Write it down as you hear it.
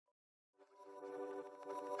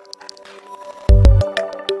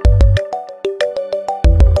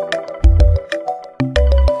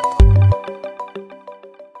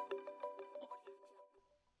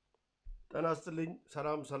ጤናስትልኝ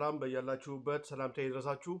ሰላም በያላችሁበት ሰላምታ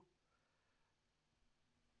ይድረሳችሁ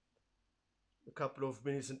couple of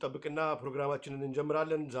minutes እንጠብቅና ፕሮግራማችንን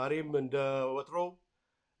እንጀምራለን ዛሬም እንደ ወትሮው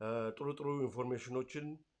ጥሩ ኢንፎርሜሽኖችን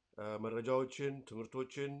መረጃዎችን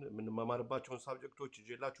ትምህርቶችን ምንማማርባቸውን ሳብጀክቶች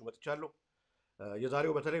ይዤላችሁ መጥቻለሁ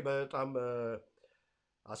የዛሬው በተለይ በጣም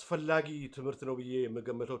አስፈላጊ ትምህርት ነው ብዬ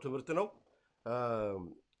የምገመተው ትምህርት ነው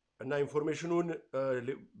እና ኢንፎርሜሽኑን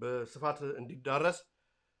በስፋት እንዲዳረስ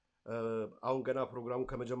አሁን ገና ፕሮግራሙ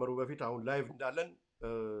ከመጀመሩ በፊት አሁን ላይቭ እንዳለን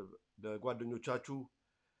ለጓደኞቻችሁ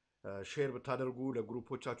ሼር ብታደርጉ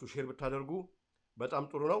ለግሩፖቻችሁ ሼር ብታደርጉ በጣም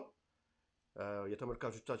ጥሩ ነው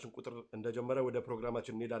የተመልካቾቻችን ቁጥር እንደጀመረ ወደ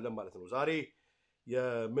ፕሮግራማችን እንሄዳለን ማለት ነው ዛሬ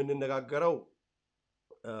የምንነጋገረው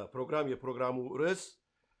የፕሮግራሙ ርዕስ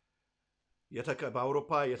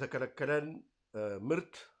በአውሮፓ የተከለከለን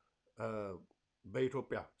ምርት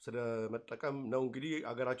በኢትዮጵያ ስለመጠቀም ነው እንግዲህ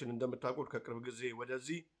አገራችን እንደምታውቁት ከቅርብ ጊዜ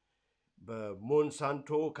ወደዚህ በሞንሳንቶ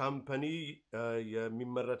ካምፓኒ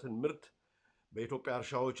የሚመረትን ምርት በኢትዮጵያ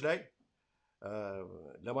እርሻዎች ላይ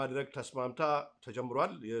ለማድረግ ተስማምታ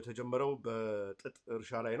ተጀምሯል የተጀመረው በጥጥ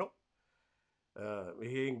እርሻ ላይ ነው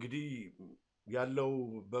ይሄ እንግዲህ ያለው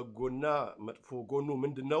በጎና መጥፎ ጎኑ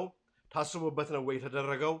ምንድነው ታስቦበት ነው ወይ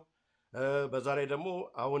ተደረገው በዛ ላይ ደግሞ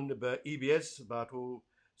አሁን በኢቢኤስ ባቶ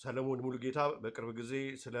ሰለሞን ሙሉጌታ በቅርብ ጊዜ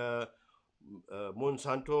ስለ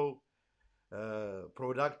ሞንሳንቶ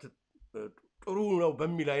ፕሮዳክት ጥሩ ነው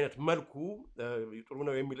በሚል አይነት መልኩ ጥሩ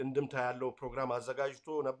ነው የሚል እንድምታ ያለው ፕሮግራም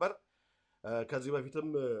አዘጋጅቶ ነበር ከዚህ በፊትም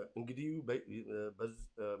እንግዲህ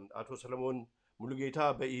አቶ ሰለሞን ሙሉጌታ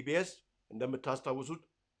በኢቢኤስ እንደምታስታውሱት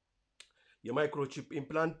የማይክሮቺፕ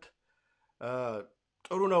ኢምፕላንት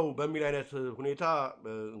ጥሩ ነው በሚል አይነት ሁኔታ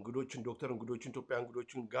ዶክተር እንግዶችን ኢትዮጵያ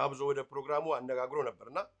እንግዶችን ጋብዞ ወደ ፕሮግራሙ አነጋግሮ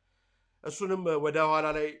ነበርና እሱንም ወደ ኋላ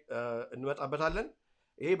ላይ እንመጣበታለን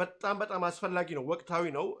ይሄ በጣም አስፈላጊ ነው ወቅታዊ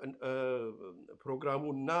ነው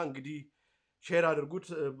ፕሮግራሙና እንግዲህ ሼር አድርጉት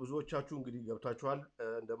ብዙዎቻችሁ እንግዲህ ገብታችኋል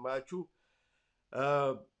እንደማያችሁ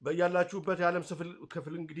በእያላችሁበት የዓለም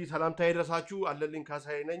ክፍል እንግዲህ ሰላምታ ይድረሳችሁ አለልኝ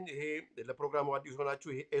ካሳይ ነኝ ይሄ ለፕሮግራሙ አዲስ ሆናችሁ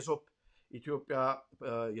ይሄ ኤሶፕ ኢትዮጵያ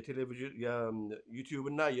የቴሌቪዥን የዩቲዩብ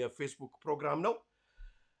እና የፌስቡክ ፕሮግራም ነው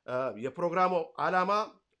የፕሮግራሙ ዓላማ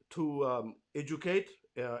to educate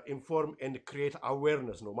inform and create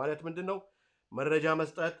awareness ነው ማለት ምንድነው መረጃ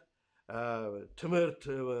መስጠት ትምህርት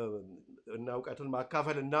እና ዕውቀትን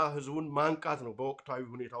ማካፈል እና ህዝቡን ማንቃት ነው በወቅታዊ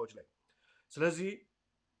ሁኔታዎች ላይ ስለዚህ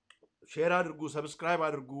ሼር አድርጉ ሰብስክራይብ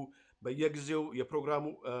አድርጉ በየጊዜው የፕሮግራሙ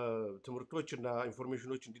ትምህርቶች እና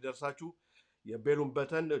ኢንፎርሜሽኖች እንዲደርሳችሁ የቤሉን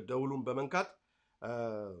በተን ደውሉን በመንካት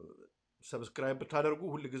ሰብስክራይብ ብታደርጉ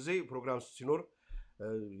ሁሉ ጊዜ ፕሮግራም ሲኖር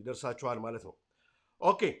ይደርሳችኋል ማለት ነው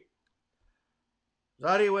ኦኬ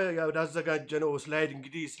ዛሬ ያዘጋጀነው ስላይድ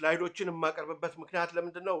እንግዲህ ስላይዶችን የማቀርብበት ምክንያት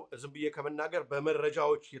ለምንድነው ዝም ብዬ ከመናገር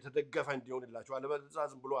በመረጃዎች የተደገፈ እንዲሆንላችሁ አለበለዚያ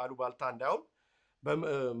ዝም ብሎ አሉባልታ እንዳይሆን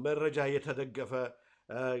በመረጃ የተደገፈ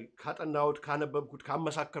ካጠናውት ካነበብኩት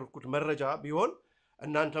ካመሳከርኩት መረጃ ቢሆን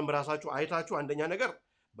እናንተም ራሳችሁ አይታችሁ አንደኛ ነገር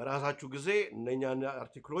በራሳችሁ ጊዜ እነኛን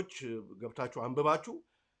አርቲክሎች ገብታችሁ አንብባችሁ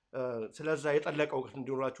ስለዛ የጠለቀ ዕውቀት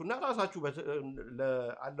እንዲኖራችሁና ራሳችሁ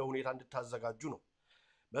ለአለው ሁኔታ እንድታዘጋጁ ነው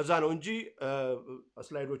በዛ ነው እንጂ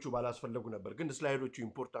ስላይዶቹ ባላስፈልጉ ነበር ግን ስላይዶቹ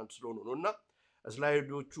ኢምፖርታንት ስለሆኑ ነውና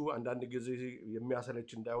ስላይዶቹ አንዳንድ ጊዜ የሚያሰለች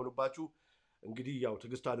እንዳይሆንባችሁ እንግዲህ ያው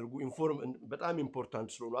ትግስት አድርጉ በጣም ኢምፖርታንት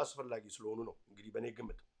ስለሆኑ አስፈላጊ ስለሆኑ ነው እንግዲህ በኔ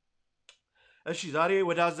ግምት እሺ ዛሬ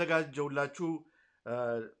ወደ አዘጋጀውላችሁ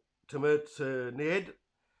ትምህርት ነሄድ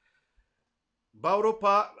በአውሮፓ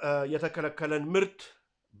የተከለከለን ምርት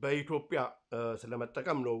በኢትዮጵያ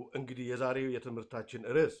ስለመጠቀም ነው እንግዲህ የዛሬው የትምህርታችን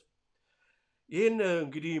ርዕስ ይህን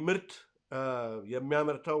እንግዲህ ምርት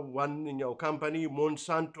የሚያመርተው ዋንኛው ካምፓኒ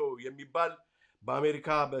ሞንሳንቶ የሚባል በአሜሪካ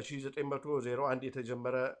በ1901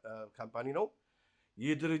 የተጀመረ ካምፓኒ ነው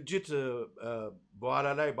ይህ ድርጅት በኋላ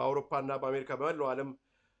ላይ በአውሮፓ እና በአሜሪካ በመላው ዓለም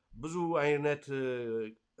ብዙ አይነት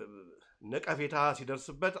ነቀፌታ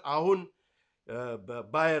ሲደርስበት አሁን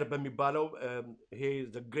በባየር በሚባለው ይሄ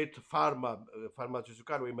the great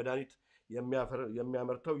pharmaceutical ወይ መድኃኒት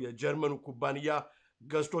የሚያመርተው የጀርመኑ ኩባንያ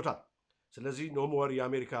ገዝቶታል ስለዚህ ኖ ሞር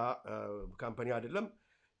የአሜሪካ ካምፓኒ አይደለም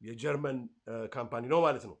የጀርመን ካምፓኒ ነው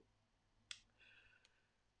ማለት ነው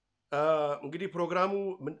እንግዲህ ፕሮግራሙ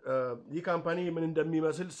ይህ ካምፓኒ ምን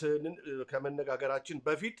እንደሚመስል ከመነጋገራችን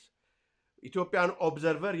በፊት ኢትዮጵያን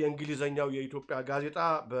ኦብዘርቨር የእንግሊዘኛው የኢትዮጵያ ጋዜጣ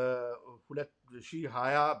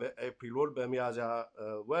በ2020 በኤፕሪል ወር በሚያዝያ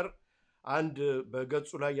ወር አንድ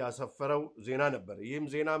በገጹ ላይ ያሰፈረው ዜና ነበር ይህም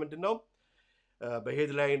ዜና ምንድነው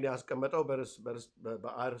በሄድላይን ያስቀመጠው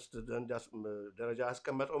በአርስት ደረጃ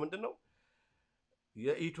ያስቀመጠው ምንድነው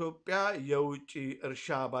የኢትዮጵያ የውጪ እርሻ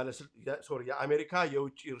ባለስልጣን የአሜሪካ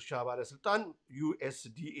የውጪ እርሻ ባለስልጣን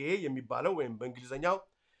USDA የሚባለው ወይም በእንግሊዘኛው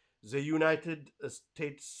the United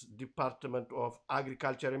States Department of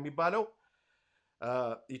Agriculture የሚባለው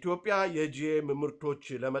ኢትዮጵያ የጂኤም ምርቶች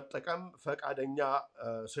ለመጠቀም ፈቃደኛ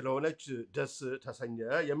ስለሆነች ደስ ተሰኘ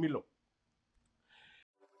የሚል ነው።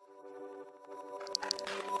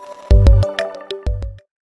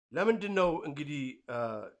 ለምንድነው እንግዲህ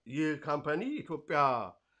ይህ ካምፓኒ ኢትዮጵያ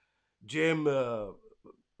ጂኤም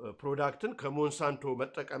ፕሮዳክትን ከሞንሳንቶ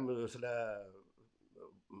መጠቀም ስለ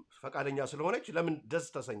ፈቃደኛ ስለሆነች ለምን ደስ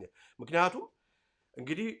ተሰኘ? ምክንያቱም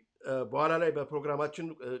እንግዲህ በኋላ ላይ በፕሮግራማችን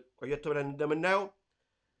ቆየት ብለን እንደምናየው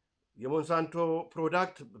የሞንሳንቶ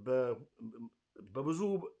ፕሮዳክት በብዙ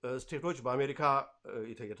ስቴቶች በአሜሪካ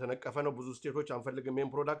የተነቀፈ ነው። ብዙ ስቴቶች አንፈልግም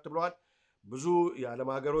ይሄን ፕሮዳክት ብለዋል። ብዙ የዓለም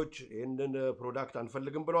ሀገሮች ይሄንን ፕሮዳክት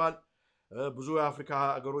አንፈልግም ብለዋል። ብዙ የአፍሪካ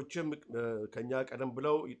ሀገሮችም ከኛ ቀደም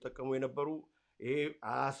ብለው ይጠቀሙ የነበሩ ይሄ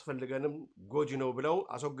አያስፈልገንም ጎጂ ነው ብለው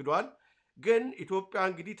አስወግደዋል። ግን ኢትዮጵያ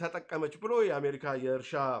እንግዲህ ተጠቀመች ብሎ የአሜሪካ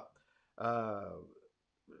የእርሻ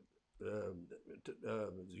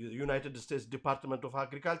ዩናይትድ ስቴትስ ዲፓርትመንት ኦፍ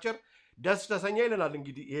አግሪካልቸር ደስ ተሰኘ ይለናል።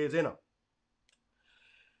 እንግዲህ ይሄ ዜና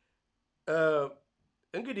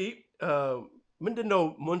እንግዲህ ምንድነው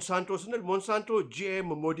ሞንሳንቶ ስንል ሞንሳንቶ ጂኤም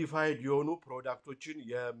ሞዲፋይድ የሆኑ ፕሮዳክቶችን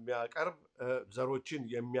የሚያቀርብ ዘሮችን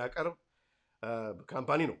የሚያቀርብ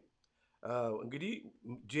ካምፓኒ ነው። እንግዲህ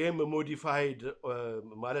ጂኤም ሞዲፋይድ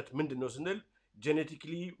ማለት ምንድነው ስንል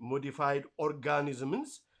ጄኔቲካሊ ሞዲፋይድ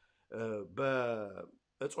ኦርጋኒዝምስ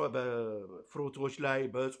በፍሩቶች ላይ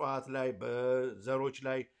በእጽዋት ላይ በዘሮች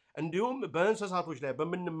ላይ እንዲሁም በእንስሳቶች ላይ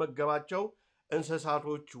በምንመገባቸው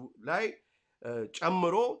እንስሳቶች ላይ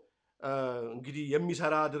ጨምሮ እንግዲህ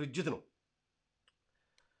የሚሰራ ድርጅት ነው።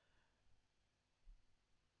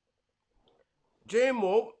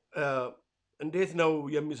 ጂኤምኦ እንዴት ነው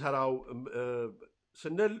የሚሰራው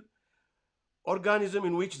ስንል ኦርጋኒዝም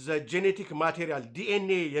in which the genetic material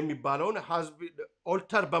DNA የሚባለውን has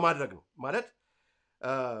alter በማድረግ ነው። ማለት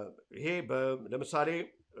ይሄ ለምሳሌ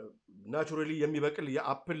ናቹራሊ የሚበቅል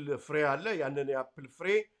የአፕል ፍሬ አለ። ያንን የአፕል ፍሬ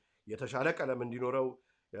የተሻለ ቀለም እንዲኖረው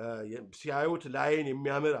ሲያዩት ላይን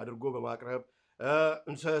የሚያምር አድርጎ በማቅረብ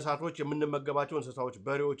እንስሳቶች የምንመገባቸው እንስሳዎች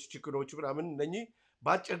በሬዎች፣ ቺክኖች ምናምን እነኚህ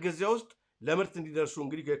በአጭር ጊዜ ውስጥ ለምርት እንዲደርሱ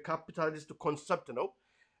እንግዲህ የካፒታሊስት ኮንሰፕት ነው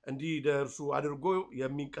እንዲደርሱ አድርጎ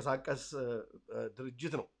የሚንቀሳቀስ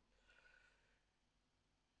ድርጅት ነው።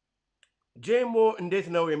 ጂኤምኦ እንዴት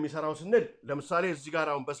ነው የሚሰራው ስንል ለምሳሌ እዚህ ጋር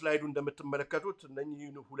አሁን በስላይዱ እንደምትመለከቱት እነኚህ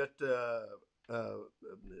ሁለት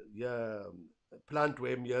የፕላንት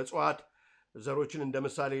ወይም የእጽዋት ዘሮችን እንደ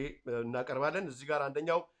ምሳሌ እናቀርባለን። እዚህ ጋር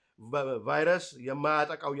አንደኛው ቫይረስ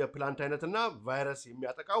የማያጠቃው የፕላንት አይነትና ቫይረስ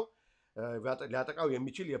ሊያጠቃው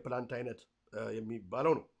የሚችል የፕላንት አይነት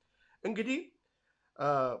የሚባለው ነው። እንግዲህ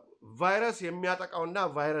ቫይረስ የሚያጠቃውና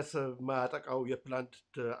ቫይረስ የማያጠቃው የፕላንት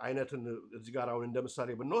አይነትን እዚህ ጋር አሁን እንደ ምሳሌ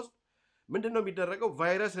ብንወስድ ምንድነው የሚደረገው?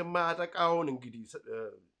 ቫይረስ የማያጠቃውን እንግዲህ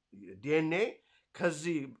ዲኤንኤ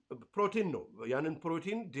ከዚህ ፕሮቲን ነው። ያንን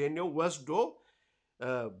ፕሮቲን ዲኤንኤው ወስዶ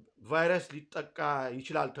ቫይረስ ሊጠቃ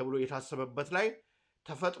ይችላል ተብሎ የታሰበበት ላይ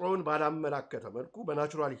ተፈጥሮውን ባላመላከተ መልኩ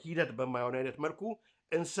በናቹራል ሂደት በማይሆን አይነት መልኩ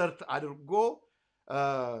ኢንሰርት አድርጎ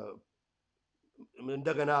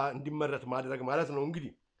እንደገና እንዲመረት ማድረግ ማለት ነው።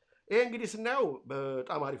 እንግዲህ ይሄ እንግዲህ ስናየው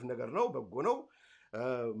በጣም አሪፍ ነገር ነው፣ በጎ ነው።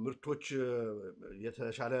 ምርቶች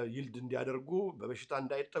የተሻለ ይልድ እንዲያደርጉ፣ በበሽታ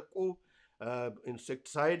እንዳይጠቁ፣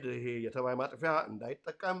 ኢንሴክቲሳይድ ይሄ የተባይ ማጥፊያ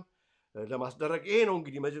እንዳይጠቀም ለማስደረግ ይሄ ነው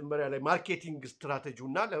እንግዲህ መጀመሪያ ላይ ማርኬቲንግ ስትራቴጂው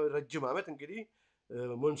እና ለረጅም ዓመት እንግዲህ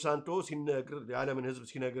ሞንሳንቶ ሲነግር የዓለምን ሕዝብ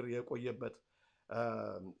ሲነግር የቆየበት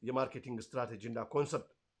የማርኬቲንግ ስትራቴጂ እና ኮንሰፕት።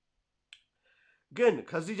 ግን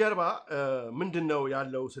ከዚህ ጀርባ ምንድነው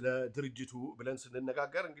ያለው ስለ ድርጅቱ ብለን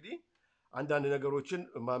ስንነጋገር እንግዲህ አንዳንድ ነገሮችን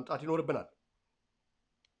ማምጣት ይኖርብናል።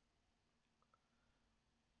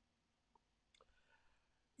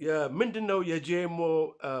 ምንድነው የጂኤምኦ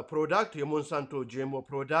ፕሮዳክት የሞንሳንቶ ጂኤምኦ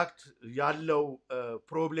ፕሮዳክት ያለው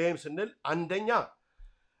ፕሮብሌም ስንል አንደኛ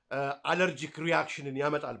አለርጂክ ሪያክሽንን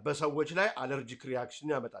ያመጣል። በሰዎች ላይ አለርጂክ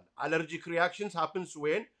ሪያክሽንን ያመጣል። አለርጂክ ሪያክሽንስ happens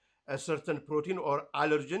when a certain protein or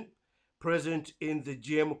allergen present in the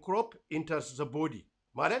GM crop enters the body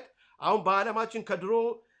ማለት አሁን በዓለማችን ከድሮ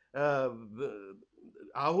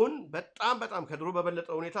አሁን በጣም ከድሮ በበለጠ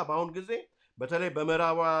ሁኔታ በአሁን ጊዜ በተለይ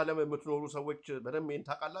በምዕራብ ዓለም የምትኖሩ ሰዎች በደንብ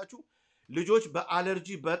ታውቃላችሁ፣ ልጆች በአለርጂ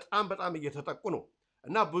በጣም እየተጠቁ ነው።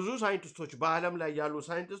 እና ብዙ ሳይንቲስቶች በዓለም ላይ ያሉ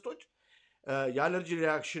ሳይንቲስቶች የአለርጂ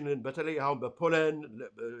ሪያክሽንን በተለይ አሁን በፖለን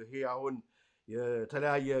ይሄ አሁን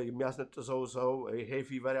የተለያየ የሚያስነጥሰው ሰው ይሄ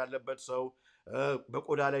ፊቨር ያለበት ሰው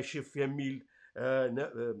በቆዳ ላይ ሽፍ የሚል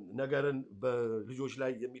ነገርን በልጆች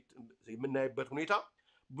ላይ የምናይበት ሁኔታ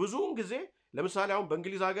ብዙውን ጊዜ ለምሳሌ አሁን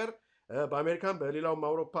በእንግሊዝ ሀገር በአሜሪካን በሌላውም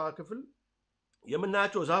አውሮፓ ክፍል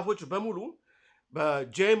የምናያቸው ዛፎች በሙሉ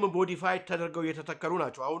በጄም ሞዲፋይድ ተደርገው የተተከሉ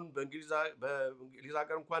ናቸው። አሁን በእንግሊዝ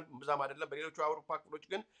ሀገር እንኳን ብዛም አይደለም፣ በሌሎቹ የአውሮፓ ክፍሎች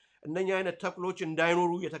ግን እነኛ አይነት ተክሎች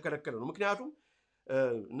እንዳይኖሩ የተከለከለ ነው። ምክንያቱም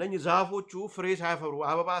እነኚህ ዛፎቹ ፍሬ ሳያፈሩ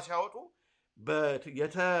አበባ ሲያወጡ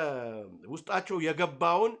ውስጣቸው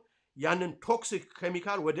የገባውን ያንን ቶክሲክ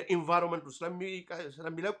ኬሚካል ወደ ኢንቫይሮንመንቱ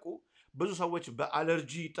ስለሚለቁ ብዙ ሰዎች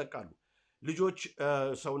በአለርጂ ይጠቃሉ። ልጆች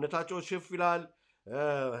ሰውነታቸው ሽፍ ይላል።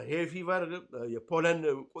 ሄይ ፊቨር፣ የፖለን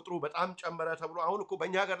ቁጥሩ በጣም ጨመረ ተብሎ አሁን እኮ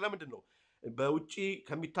በእኛ ሀገር ለምንድን ነው በውጭ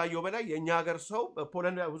ከሚታየው በላይ የእኛ ሀገር ሰው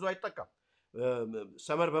በፖለን ብዙ አይጠቃም?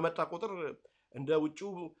 ሰመር በመጣ ቁጥር እንደ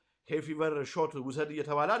ውጭው ሄይ ፊቨር ሾት ውሰድ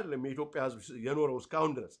እየተባለ አይደለም የኢትዮጵያ ሕዝብ የኖረው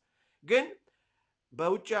እስካሁን ድረስ። ግን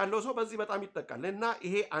በውጭ ያለው ሰው በዚህ በጣም ይጠቃል። እና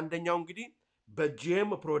ይሄ አንደኛው እንግዲህ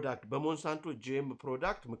በጂኤም ፕሮዳክት በሞንሳንቶ ጂኤም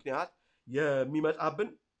ፕሮዳክት ምክንያት የሚመጣብን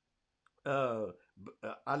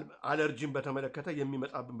አለርጂን በተመለከተ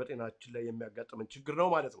የሚመጣብን በጤናችን ላይ የሚያጋጥመን ችግር ነው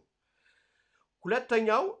ማለት ነው።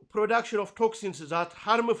 ሁለተኛው ፕሮዳክሽን ኦፍ ቶክሲንስ ዛት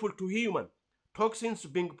ሃርምፉል ቱ ሂውማን ቶክሲንስ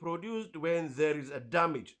ቢንግ ፕሮዲውስድ ዌን ዜር ኢዝ አ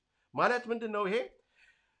ዳሜጅ ማለት ምንድን ነው? ይሄ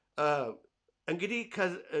እንግዲህ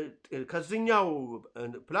ከዚኛው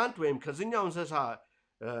ፕላንት ወይም ከዚኛው እንስሳ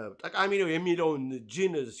ጠቃሚ ነው የሚለውን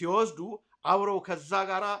ጂን ሲወስዱ አብረው ከዛ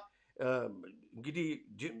ጋራ እንግዲህ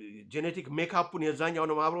ጄኔቲክ ሜካፑን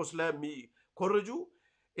የዛኛውንም አብረው ስለሚኮርጁ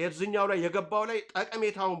የዚኛው ላይ የገባው ላይ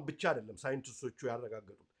ጠቀሜታውን ብቻ አይደለም ሳይንቲስቶቹ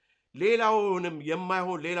ያረጋገጡት፣ ሌላውንም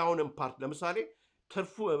የማይሆን ሌላውንም ፓርት ለምሳሌ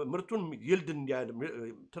ምርቱን ይልድ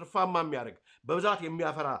ትርፋማ የሚያደርግ በብዛት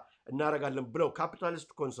የሚያፈራ እናደርጋለን ብለው ካፒታሊስት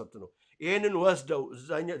ኮንሰፕት ነው። ይህንን ወስደው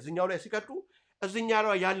እዚኛው ላይ ሲከቱ እዚኛ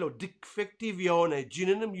ላይ ያለው ዲፌክቲቭ የሆነ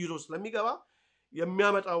ጂንንም ይዞ ስለሚገባ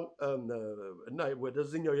የሚያመጣው እና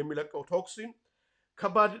ወደዚኛው የሚለቀው ቶክሲን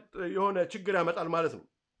ከባድ የሆነ ችግር ያመጣል ማለት ነው።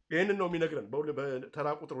 ይህንን ነው የሚነግረን በተራ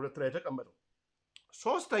ቁጥር 2 ላይ የተቀመጠው።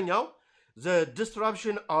 ሶስተኛው the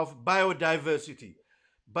disruption of biodiversity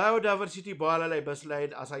በኋላ ላይ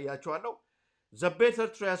በስላይድ አሳያቸዋለሁ። the better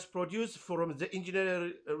traits produced from the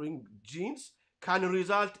engineering genes can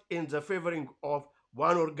result in the favoring of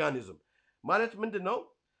one organism ማለት ምንድን ነው?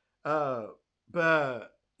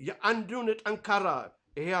 የአንዱን ጠንካራ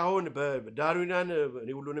ይሄ አሁን በዳርዊናን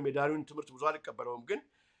ሁሉንም የዳርዊን ትምህርት ብዙ አልቀበለውም፣ ግን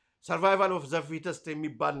ሰርቫይቫል ኦፍ ዘ ፊተስት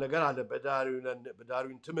የሚባል ነገር አለ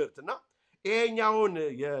በዳርዊን ትምህርት እና ይሄኛውን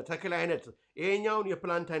የተክል አይነት ይሄኛውን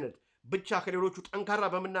የፕላንት አይነት ብቻ ከሌሎቹ ጠንካራ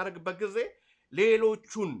በምናደርግበት ጊዜ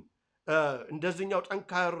ሌሎቹን እንደዚህኛው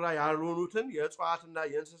ጠንካራ ያልሆኑትን የእጽዋትና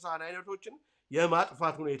የእንስሳን አይነቶችን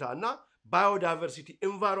የማጥፋት ሁኔታ እና ባዮዳይቨርሲቲ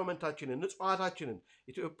ኢንቫይሮንመንታችንን እጽዋታችንን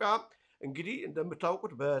ኢትዮጵያ እንግዲህ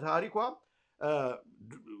እንደምታውቁት በታሪኳ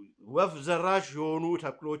ወፍ ዘራሽ የሆኑ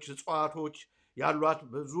ተክሎች እጽዋቶች ያሏት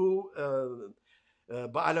ብዙ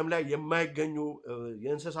በዓለም ላይ የማይገኙ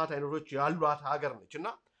የእንስሳት አይነቶች ያሏት ሀገር ነች እና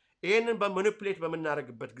ይህንን በማኒፑሌት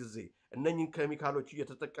በምናደርግበት ጊዜ እነኝን ኬሚካሎች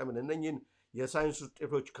እየተጠቀምን እነኝን የሳይንስ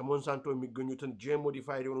ውጤቶች ከሞንሳንቶ የሚገኙትን ጂኤም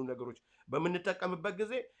ሞዲፋይድ የሆኑ ነገሮች በምንጠቀምበት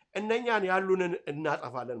ጊዜ እነኛን ያሉንን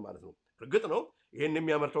እናጠፋለን ማለት ነው። እርግጥ ነው ይህን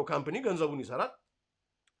የሚያመርተው ካምፕኒ ገንዘቡን ይሰራል።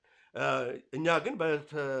 እኛ ግን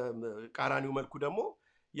በተቃራኒው መልኩ ደግሞ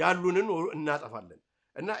ያሉንን እናጠፋለን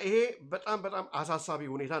እና ይሄ በጣም በጣም አሳሳቢ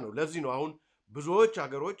ሁኔታ ነው። ለዚህ ነው አሁን ብዙዎች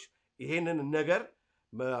ሀገሮች ይሄንን ነገር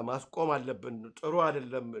ማስቆም አለብን፣ ጥሩ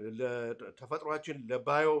አይደለም፣ ለተፈጥሯችን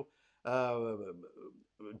ለባዮ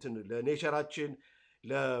ለኔቸራችን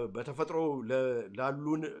በተፈጥሮ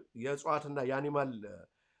ላሉን የእጽዋትና የአኒማል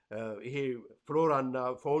ይሄ ፍሎራና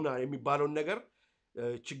ፋውና የሚባለውን ነገር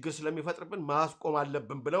ችግር ስለሚፈጥርብን ማስቆም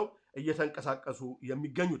አለብን ብለው እየተንቀሳቀሱ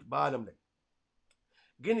የሚገኙት በዓለም ላይ።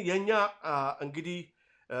 ግን የኛ እንግዲህ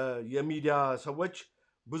የሚዲያ ሰዎች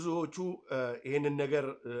ብዙዎቹ ይሄንን ነገር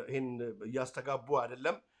ይሄን እያስተጋቡ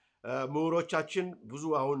አይደለም። ምሁሮቻችን ብዙ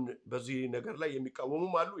አሁን በዚህ ነገር ላይ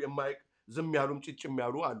የሚቃወሙም አሉ፣ ዝም ያሉም ጭጭም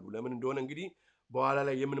ያሉ አሉ። ለምን እንደሆነ እንግዲህ በኋላ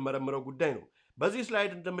ላይ የምንመረምረው ጉዳይ ነው። በዚህ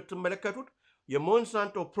ስላይድ እንደምትመለከቱት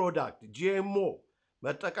የሞንሳንቶ ፕሮዳክት ጂኤምኦ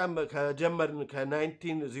መጠቀም ከጀመርን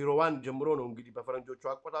ከ1901 ጀምሮ ነው እንግዲህ በፈረንጆቹ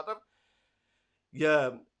አቆጣጠር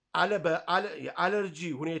የአለርጂ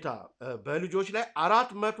ሁኔታ በልጆች ላይ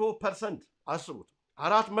 400% አስቡት፣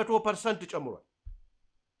 400% ጨምሯል።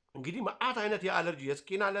 እንግዲህ መዓት አይነት የአለርጂ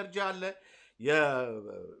የስኪን አለርጂ አለ፣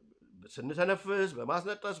 ስንተነፍስ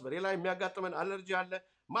በማስነጠስ በሌላ የሚያጋጥመን አለርጂ አለ፣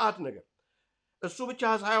 መዓት ነገር። እሱ ብቻ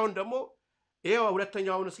ሳይሆን ደግሞ ይሄ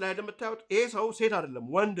ሁለተኛውን ስላይድ የምታዩት ይሄ ሰው ሴት አይደለም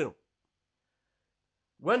ወንድ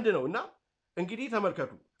ነው እና እንግዲህ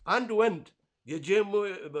ተመልከቱ፣ አንድ ወንድ የጂኤም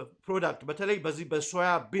ፕሮዳክት በተለይ በዚህ በሶያ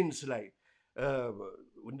ቢንስ ላይ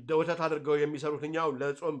እንደ ወተት አድርገው የሚሰሩት እኛው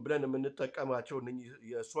ለጾም ብለን የምንጠቀማቸው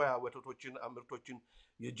የሶያ ወተቶችን አምርቶችን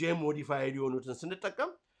የጄም ሞዲፋይድ የሆኑትን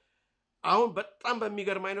ስንጠቀም አሁን በጣም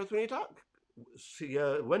በሚገርም አይነት ሁኔታ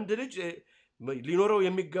የወንድ ልጅ ሊኖረው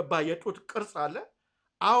የሚገባ የጡት ቅርጽ አለ።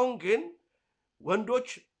 አሁን ግን ወንዶች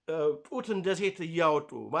ጡት እንደ ሴት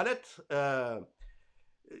እያወጡ ማለት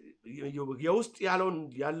የውስጥ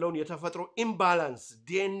ያለውን የተፈጥሮ ኢምባላንስ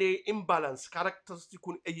ዲኤንኤ ኢምባላንስ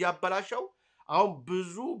ካራክተሪስቲኩን እያበላሸው አሁን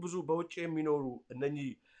ብዙ በውጭ የሚኖሩ እነኚህ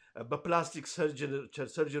በፕላስቲክ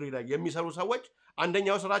ሰርጀሪ ላይ የሚሰሩ ሰዎች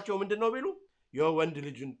አንደኛው ስራቸው ምንድነው ቢሉ የወንድ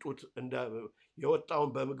ልጅን ጡት የወጣውን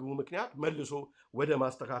በምግቡ ምክንያት መልሶ ወደ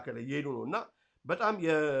ማስተካከል እየሄዱ ነው እና በጣም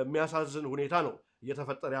የሚያሳዝን ሁኔታ ነው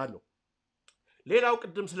እየተፈጠረ ያለው። ሌላው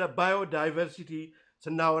ቅድም ስለ ባዮዳይቨርሲቲ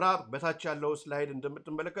ስናወራ በታች ያለው ስላይድ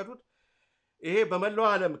እንደምትመለከቱት ይሄ በመላው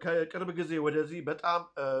ዓለም ከቅርብ ጊዜ ወደዚህ በጣም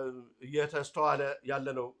እየተስተዋለ ያለ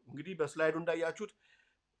ነው። እንግዲህ በስላይዱ እንዳያችሁት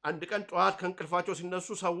አንድ ቀን ጠዋት ከእንቅልፋቸው ሲነሱ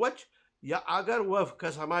ሰዎች የአገር ወፍ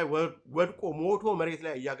ከሰማይ ወድቆ ሞቶ መሬት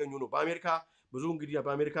ላይ እያገኙ ነው። በአሜሪካ ብዙ እንግዲህ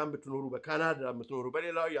በአሜሪካ የምትኖሩ በካናዳ የምትኖሩ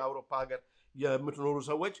በሌላው የአውሮፓ ሀገር የምትኖሩ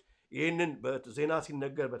ሰዎች ይህንን በዜና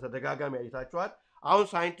ሲነገር በተደጋጋሚ አይታችኋል። አሁን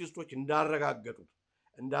ሳይንቲስቶች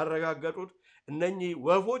እንዳረጋገጡት እነኚህ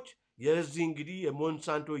ወፎች የዚህ እንግዲህ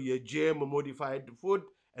የሞንሳንቶ የጂኤም ሞዲፋይድ ፉድ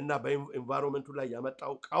እና በኤንቫይሮንመንቱ ላይ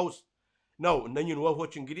ያመጣው ቀውስ ነው እነኚህን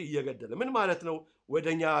ወፎች እንግዲህ እየገደለ። ምን ማለት ነው?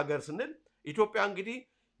 ወደኛ ሀገር ስንል ኢትዮጵያ እንግዲህ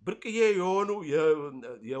ብርቅዬ የሆኑ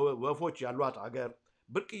ወፎች ያሏት ሀገር፣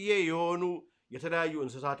 ብርቅዬ የሆኑ የተለያዩ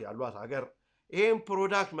እንስሳት ያሏት ሀገር። ይሄን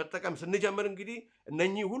ፕሮዳክት መጠቀም ስንጀምር እንግዲህ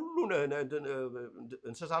እነኚህ ሁሉ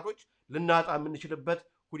እንስሳቶች ልናጣ የምንችልበት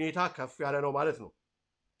ሁኔታ ከፍ ያለ ነው ማለት ነው።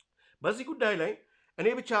 በዚህ ጉዳይ ላይ እኔ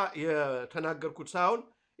ብቻ የተናገርኩት ሳይሆን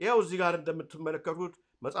ያው እዚህ ጋር እንደምትመለከቱት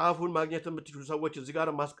መጽሐፉን ማግኘት የምትችሉ ሰዎች እዚህ ጋር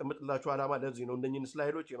ማስቀምጥላችሁ ዓላማ ለዚህ ነው። እነኚህን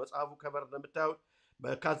ስላይዶች የመጽሐፉ ከቨር እንደምታዩት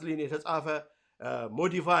በካትሊን የተጻፈ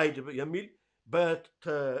ሞዲፋይድ የሚል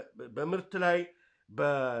በምርት ላይ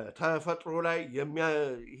በተፈጥሮ ላይ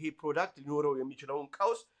ይሄ ፕሮዳክት ሊኖረው የሚችለውን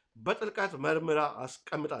ቀውስ በጥልቀት መርምራ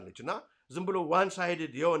አስቀምጣለች እና ዝም ብሎ ዋን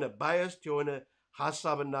ሳይድድ የሆነ ባየስድ የሆነ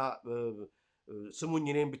ሐሳብና ስሙኝ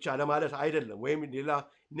እኔም ብቻ ለማለት አይደለም፣ ወይም ሌላ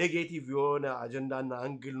ኔጌቲቭ የሆነ አጀንዳና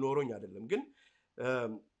አንግል ኖሮኝ አይደለም። ግን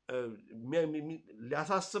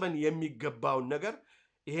ሊያሳስበን የሚገባውን ነገር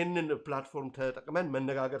ይሄንን ፕላትፎርም ተጠቅመን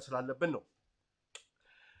መነጋገር ስላለብን ነው።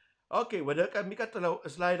 ኦኬ፣ ወደ የሚቀጥለው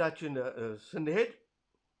ስላይዳችን ስንሄድ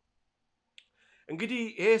እንግዲህ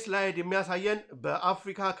ይሄ ስላይድ የሚያሳየን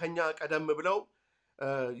በአፍሪካ ከኛ ቀደም ብለው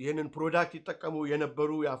ይህንን ፕሮዳክት ይጠቀሙ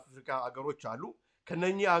የነበሩ የአፍሪካ አገሮች አሉ።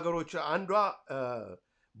 ከነኚህ አገሮች አንዷ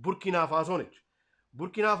ቡርኪና ፋሶ ነች።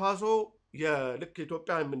 ቡርኪና ፋሶ ልክ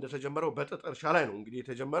ኢትዮጵያ እንደተጀመረው በጥጥ እርሻ ላይ ነው እንግዲህ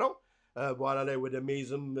የተጀመረው። በኋላ ላይ ወደ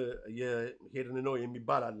ሜይዝም የሄድን ነው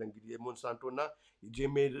የሚባል አለ። እንግዲህ የሞንሳንቶ እና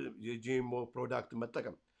የጂኤምኦ ፕሮዳክት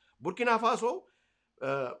መጠቀም ቡርኪና ፋሶ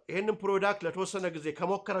ይህንን ፕሮዳክት ለተወሰነ ጊዜ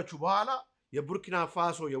ከሞከረችው በኋላ የቡርኪና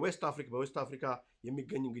ፋሶ በዌስት አፍሪካ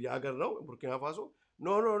የሚገኝ እንግዲህ ሀገር ነው ቡርኪና ፋሶ።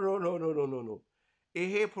 ኖ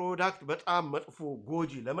ይሄ ፕሮዳክት በጣም መጥፎ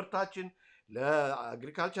ጎጂ፣ ለምርታችን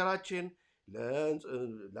ለአግሪካልቸራችን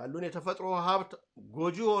ላሉን የተፈጥሮ ሀብት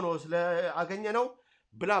ጎጂ ሆኖ ስለአገኘ ነው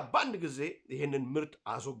ብላ በአንድ ጊዜ ይህንን ምርት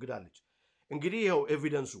አስወግዳለች። እንግዲህ ይኸው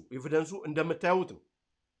ኤቪደንሱ እንደምታዩት ነው።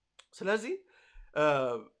 ስለዚህ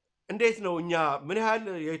እንዴት ነው እኛ ምን ያህል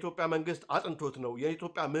የኢትዮጵያ መንግስት አጥንቶት ነው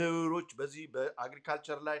የኢትዮጵያ ምሁሮች በዚህ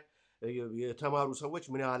በአግሪካልቸር ላይ የተማሩ ሰዎች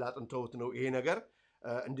ምን ያህል አጥንተውት ነው ይሄ ነገር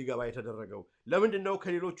እንዲገባ የተደረገው? ለምንድነው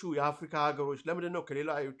ከሌሎቹ የአፍሪካ ሀገሮች ለምንድነው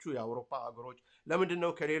ከሌሎቹ የአውሮፓ ሀገሮች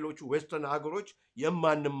ለምንድነው ከሌሎቹ ዌስተርን ሀገሮች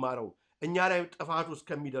የማንማረው? እኛ ላይ ጥፋቱ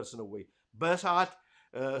እስከሚደርስ ነው ወይ?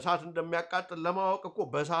 እሳት እንደሚያቃጥል ለማወቅ እኮ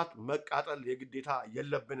በእሳት መቃጠል የግዴታ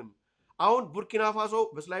የለብንም። አሁን ቡርኪና ፋሶ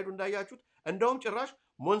በስላይዱ እንዳያችሁት እንደውም ጭራሽ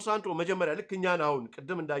ሞንሳንቶ መጀመሪያ ልክ እኛን አሁን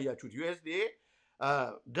ቅድም እንዳያችሁት ዩኤስዲኤ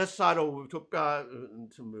ደስ አለው ኢትዮጵያ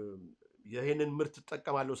ይህንን ምርት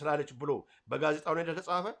ትጠቀማለሁ ስላለች ብሎ በጋዜጣው ላይ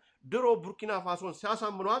እንደተጻፈ ድሮ ቡርኪና ፋሶን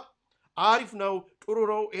ሲያሳምኗት አሪፍ ነው፣ ጥሩ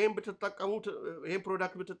ነው፣ ይሄን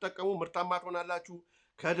ፕሮዳክት ብትጠቀሙ ምርታማ ትሆናላችሁ፣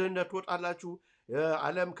 ከድህነት ትወጣላችሁ፣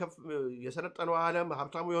 ዓለም የሰለጠነው ዓለም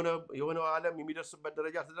ሀብታሙ የሆነው ዓለም የሚደርስበት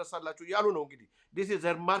ደረጃ ትደርሳላችሁ እያሉ ነው እንግዲህ ዲስ ኢዝ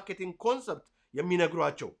ዘር ማርኬቲንግ ኮንሰፕት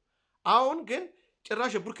የሚነግሯቸው። አሁን ግን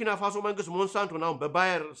ጭራሽ የቡርኪና ፋሶ መንግስት ሞንሳንቶን አሁን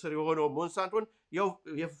በባየር ስር የሆነው ሞንሳንቶን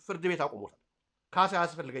የፍርድ ቤት አቁሞታል ካሳ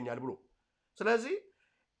ያስፈልገኛል ብሎ። ስለዚህ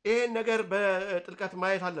ይሄን ነገር በጥልቀት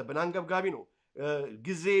ማየት አለብን። አንገብጋቢ ነው፣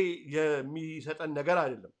 ጊዜ የሚሰጠን ነገር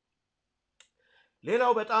አይደለም።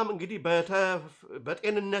 ሌላው በጣም እንግዲህ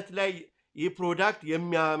በጤንነት ላይ ይህ ፕሮዳክት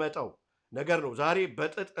የሚያመጣው ነገር ነው። ዛሬ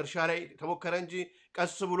በጥጥ እርሻ ላይ ተሞከረ እንጂ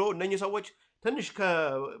ቀስ ብሎ እነኚህ ሰዎች ትንሽ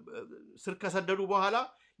ከስር ከሰደዱ በኋላ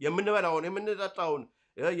የምንበላውን የምንጠጣውን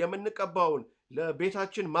የምንቀባውን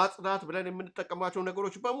ለቤታችን ማጽዳት ብለን የምንጠቀማቸው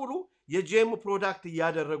ነገሮች በሙሉ የጂኤም ፕሮዳክት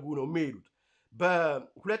እያደረጉ ነው የሚሄዱት።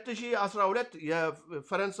 በ2012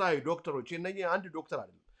 የፈረንሳይ ዶክተሮች እነኚህ አንድ ዶክተር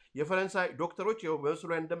አይደለም የፈረንሳይ ዶክተሮች በምስሉ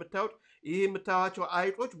ላይ እንደምታዩት ይህ የምታዩቸው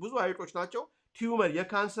አይጦች ብዙ አይጦች ናቸው። ቲዩመር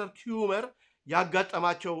የካንሰር ቲዩመር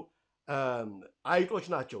ያጋጠማቸው አይጦች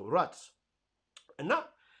ናቸው ራትስ። እና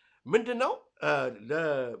ምንድነው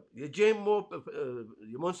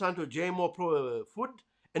የሞንሳንቶ ጂኤምኦ ፉድ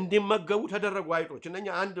እንዲመገቡ ተደረጉ አይጦች። እነኛ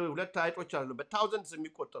አንድ ሁለት አይጦች አሉ በታውዘንድስ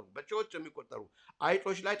የሚቆጠሩ በሺዎች የሚቆጠሩ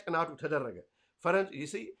አይጦች ላይ ጥናቱ ተደረገ።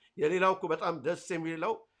 የሌላው እኮ በጣም ደስ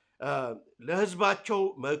የሚለው ለህዝባቸው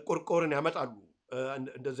መቆርቆርን ያመጣሉ።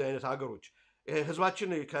 እንደዚህ አይነት ሀገሮች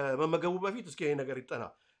ህዝባችን ከመመገቡ በፊት እስኪ ይሄ ነገር ይጠና፣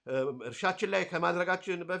 እርሻችን ላይ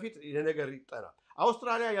ከማድረጋችን በፊት ይሄ ነገር ይጠና።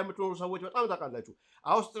 አውስትራሊያ የምትኖሩ ሰዎች በጣም ታውቃላችሁ።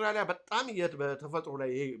 አውስትራሊያ በጣም በተፈጥሮ ላይ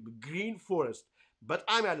ይሄ ግሪን ፎረስት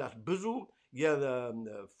በጣም ያላት ብዙ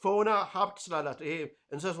የፋውና ሀብት ስላላት ይሄ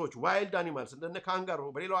እንስሶች ዋይልድ አኒማልስ እንደነ ካንጋሮ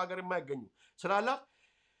በሌላው ሀገር የማይገኙ ስላላት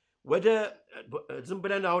ወደ ዝም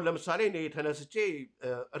ብለን አሁን ለምሳሌ እኔ ተነስቼ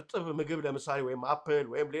እርጥብ ምግብ ለምሳሌ ወይም አፕል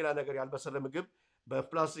ወይም ሌላ ነገር ያልበሰለ ምግብ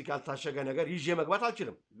በፕላስቲክ ያልታሸገ ነገር ይዤ መግባት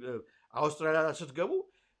አልችልም። አውስትራሊያ ስትገቡ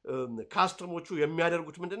ካስተሞቹ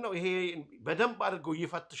የሚያደርጉት ምንድነው? ይሄ በደንብ አድርገው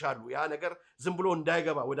ይፈትሻሉ ያ ነገር ዝም ብሎ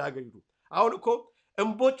እንዳይገባ ወደ ሀገሪቱ። አሁን እኮ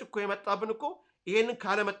እምቦጭ እኮ የመጣብን እኮ ይሄንን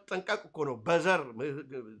ካለመጠንቀቅ እኮ ነው።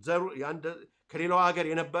 ዘሩ ከሌላው ሀገር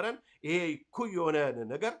የነበረን ይሄ እኩይ የሆነ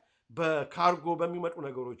ነገር በካርጎ በሚመጡ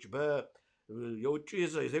ነገሮች የውጭ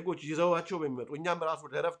ዜጎች ይዘዋቸው በሚመጡ እኛም ራሱ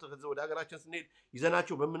ለረፍት ወደ ሀገራችን ስንሄድ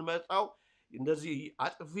ይዘናቸው በምንመጣው እንደዚህ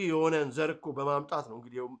አጥፊ የሆነን ዘር እኮ በማምጣት ነው።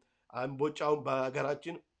 እንግዲህ እምቦጫውን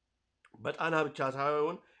በሀገራችን በጣና ብቻ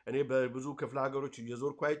ሳይሆን እኔ በብዙ ክፍለ ሀገሮች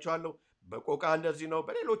እየዞርኩ አይቼዋለሁ። በቆቃ እንደዚህ ነው።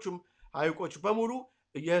 በሌሎችም ሀይቆች በሙሉ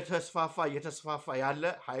እየተስፋፋ ያለ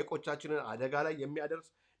ሀይቆቻችንን አደጋ ላይ የሚያደርስ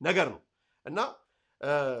ነገር ነው እና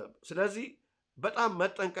ስለዚህ በጣም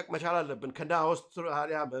መጠንቀቅ መቻል አለብን። ከእንደ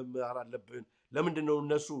አውስትራሊያ መማር አለብን። ለምንድን ነው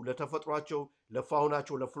እነሱ ለተፈጥሯቸው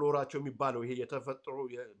ለፋውናቸው ለፍሎራቸው የሚባለው ይሄ የተፈጥሮ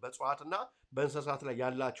በእጽዋትና በእንስሳት ላይ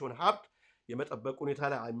ያላቸውን ሀብት የመጠበቅ ሁኔታ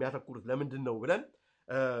ላይ የሚያተኩሩት ለምንድን ነው ብለን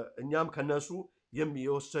እኛም ከነሱ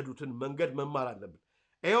የሚወሰዱትን መንገድ መማር አለብን።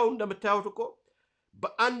 ይኸው እንደምታዩት እኮ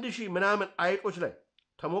በ1000 ምናምን አይጦች ላይ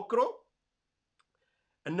ተሞክሮ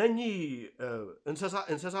እነኚህ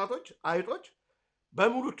እንስሳቶች አይጦች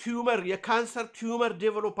በሙሉ ቲዩመር የካንሰር ቲዩመር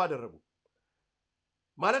ዴቨሎፕ አደረጉ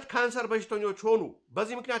ማለት ካንሰር በሽተኞች ሆኑ።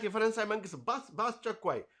 በዚህ ምክንያት የፈረንሳይ መንግስት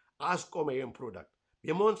በአስቸኳይ አስቆመ። ይህን ፕሮዳክት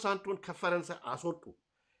የሞንሳንቶን ከፈረንሳይ አስወጡ።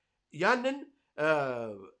 ያንን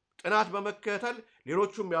ጥናት በመከተል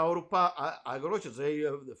ሌሎቹም የአውሮፓ አገሮች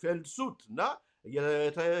ፌልድ ሱት እና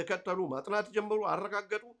የተከተሉ ማጥናት ጀመሩ፣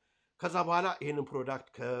 አረጋገጡ። ከዛ በኋላ ይህንን ፕሮዳክት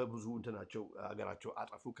ከብዙ እንትናቸው ሀገራቸው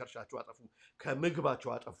አጠፉ፣ ከእርሻቸው አጠፉ፣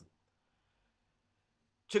 ከምግባቸው አጠፉ።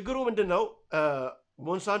 ችግሩ ምንድነው?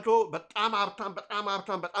 ሞንሳንቶ በጣም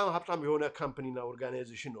ሀብታም የሆነ ካምፓኒና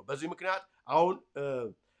ኦርጋናይዜሽን ነው። በዚህ ምክንያት አሁን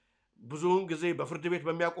ብዙውን ጊዜ በፍርድ ቤት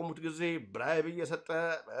በሚያቆሙት ጊዜ ብራይብ እየሰጠ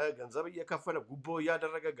ገንዘብ እየከፈለ ጉቦ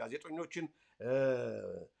እያደረገ ጋዜጠኞችን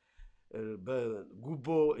በጉቦ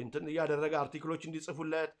እንትን እያደረገ አርቲክሎች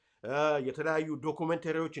እንዲጽፉለት የተለያዩ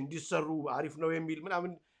ዶኩሜንተሪዎች እንዲሰሩ አሪፍ ነው የሚል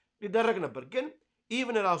ምናምን ሊደረግ ነበር። ግን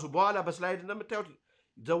ኢቭን ራሱ በኋላ በስላይድ እንደምታዩት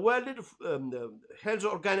the World Health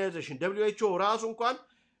Organization WHO ራሱ እንኳን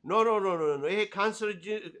ኖ ይሄ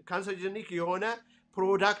ካንሰርጀኒክ የሆነ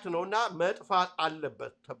ፕሮዳክት ነውና መጥፋት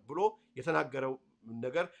አለበት ተብሎ የተናገረው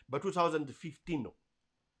ነገር በ2015 ነው።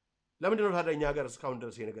 ለምንድን ነው ታዲያ እኛ ሀገር እስካሁን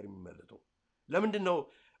ድረስ ይሄ ነገር የሚመለጠው? ለምንድን ነው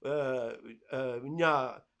እኛ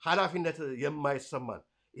ኃላፊነት የማይሰማን?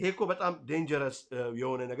 ይሄ እኮ በጣም ዴንጀረስ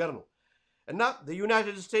የሆነ ነገር ነው። እና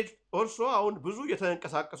ዩናይትድ ስቴትስ ኦልሶ አሁን ብዙ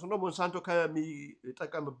የተንቀሳቀሱ ነው። ሞንሳንቶ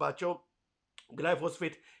ከሚጠቀምባቸው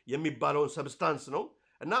ግላይፎስፌት የሚባለውን ሰብስታንስ ነው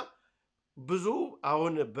እና ብዙ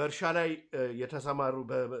አሁን በእርሻ ላይ የተሰማሩ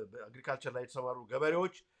በአግሪካልቸር ላይ የተሰማሩ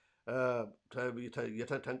ገበሬዎች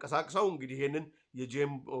ተንቀሳቅሰው እንግዲህ ይሄንን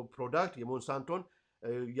የጂኤምኦ ፕሮዳክት የሞንሳንቶን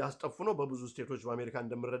እያስጠፉ ነው። በብዙ ስቴቶች በአሜሪካ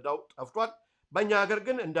እንደምረዳው ጠፍቷል። በእኛ ሀገር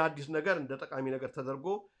ግን እንደ አዲስ ነገር እንደ ጠቃሚ ነገር ተደርጎ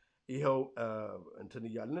ይኸው እንትን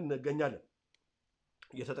እያልን እንገኛለን፣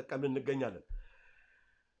 እየተጠቀምን እንገኛለን።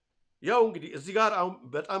 ያው እንግዲህ እዚህ ጋር አሁን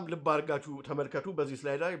በጣም ልብ አድርጋችሁ ተመልከቱ። በዚህ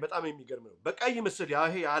ስላይድ ላይ በጣም የሚገርም ነው። በቀይ ምስል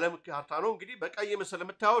ይሄ የዓለም ካርታ ነው። እንግዲህ በቀይ ምስል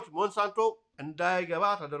የምታዩት ሞንሳንቶ እንዳይገባ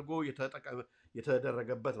ተደርጎ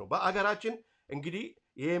የተደረገበት ነው። በአገራችን እንግዲህ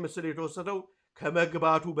ይሄ ምስል የተወሰደው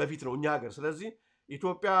ከመግባቱ በፊት ነው እኛ ሀገር። ስለዚህ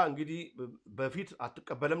ኢትዮጵያ እንግዲህ በፊት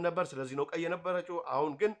አትቀበልም ነበር። ስለዚህ ነው ቀይ የነበረችው።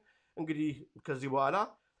 አሁን ግን እንግዲህ ከዚህ በኋላ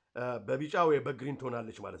በቢጫ ወይ በግሪን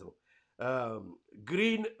ትሆናለች ማለት ነው።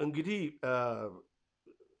 ግሪን እንግዲህ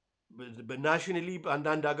በናሽናሊ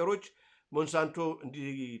አንዳንድ ሀገሮች ሞንሳንቶ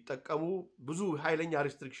እንዲጠቀሙ ብዙ ኃይለኛ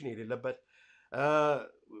ሪስትሪክሽን የሌለበት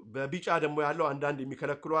በቢጫ ደግሞ ያለው አንዳንድ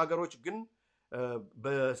የሚከለክሉ ሀገሮች ግን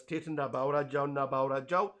በስቴትና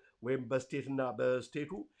በአውራጃው ወይም በስቴትና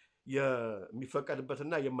በስቴቱ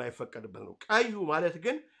የሚፈቀድበትና የማይፈቀድበት ነው። ቀዩ ማለት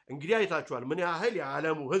ግን እንግዲህ አይታችኋል ምን ያህል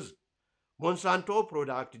የዓለሙ ህዝብ ሞንሳንቶ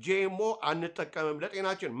ፕሮዳክት ጂኤምኦ አንጠቀምም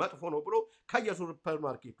ለጤናችን መጥፎ ነው ብሎ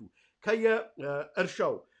ከየሱፐርማርኬቱ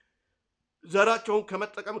ከየእርሻው ዘራቸውን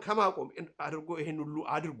ከመጠቀም ከማቆም አድርጎ ይሄን ሁሉ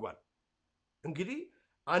አድርጓል። እንግዲህ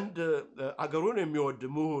አንድ አገሩን የሚወድ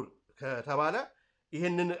ምሁር ከተባለ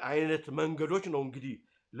ይሄንን አይነት መንገዶች ነው እንግዲህ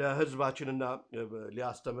ለህዝባችንና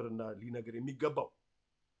ሊያስተምርና ሊነግር የሚገባው።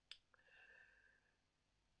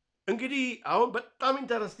 እንግዲህ አሁን በጣም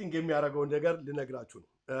ኢንተረስቲንግ የሚያደርገው ነገር ልነግራችሁ ነው።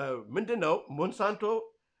 ምንድነው ሞንሳንቶ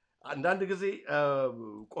አንዳንድ ጊዜ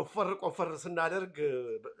ቆፈር ስናደርግ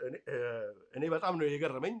እኔ በጣም ነው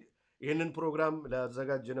የገረመኝ። ይህንን ፕሮግራም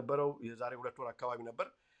ላዘጋጅ የነበረው የዛሬ 2 ወር አካባቢ ነበር።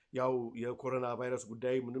 ያው የኮሮና ቫይረስ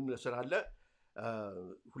ጉዳይ ምንም ስላለ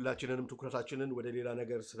ሁላችንንም ትኩረታችንን ወደ ሌላ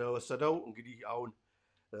ነገር ስለወሰደው እንግዲህ አሁን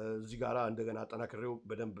እዚህ ጋራ እንደገና አጠናክሬው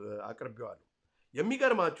በደንብ አቅርቤዋለሁ።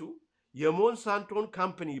 የሚገርማችሁ የሞንሳንቶን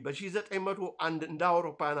ካምፓኒ በ1901 እንደ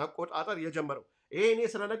አውሮፓውያን አቆጣጠር የጀመረው ይሄ እኔ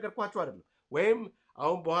ስለነገርኳችሁ አይደለም፣ ወይም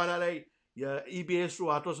አሁን በኋላ ላይ የኢቢኤሱ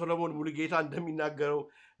አቶ ሰለሞን ሙሉጌታ እንደሚናገረው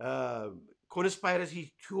ኮንስፓይረሲ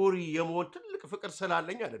ቲዮሪ የመሆን ትልቅ ፍቅር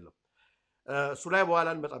ስላለኝ አይደለም። እሱ ላይ በኋላ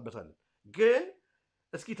እንመጣበታለን። ግን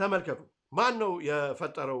እስኪ ተመልከቱ ማን ነው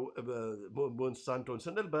የፈጠረው ሞንሳንቶን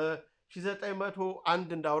ስንል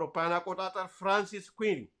በ1901 እንደ አውሮፓውያን አቆጣጠር ፍራንሲስ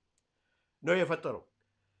ኩዊኒ ነው የፈጠረው።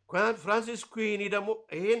 ፍራንሲስ ኩዊኒ ደግሞ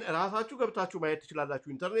ይሄን ራሳችሁ ገብታችሁ ማየት ትችላላችሁ።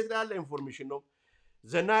 ኢንተርኔት ላይ ያለ ኢንፎርሜሽን ነው።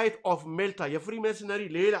 ዘ ናይት ኦፍ ሜልታ የፍሪሜሰነሪ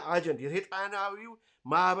ሌላ አጀንት የሰይጣናዊው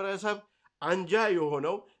ማህበረሰብ አንጃ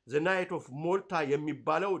የሆነው ዘ ናይት ኦፍ ሞልታ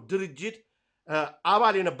የሚባለው ድርጅት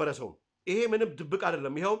አባል የነበረ ሰው። ይሄ ምንም ድብቅ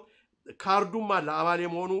አይደለም። ይሄው ካርዱም አለ፣ አባል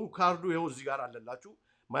የመሆኑ ካርዱ ይሄው እዚህ ጋር አለላችሁ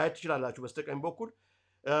ማየት ትችላላችሁ በስተቀኝ በኩል።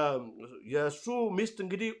 የሱ ሚስት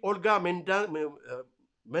እንግዲህ ኦልጋ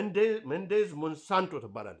ሜንዴዝ ሞንሳንቶ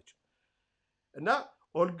ትባላለች እና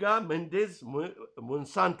ኦልጋ ሜንዴዝ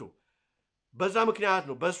ሞንሳንቶ በዛ ምክንያት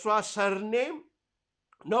ነው በእሷ ሰርኔም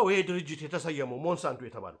ነው ይሄ ድርጅት የተሰየመው ሞንሳንቶ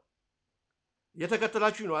የተባለው።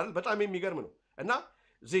 የተከተላችሁ ነው አይደል? በጣም የሚገርም ነው። እና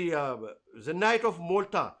the night of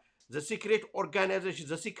Malta the secret organization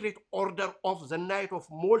the secret order of the night of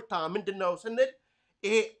Malta ምንድነው ስንል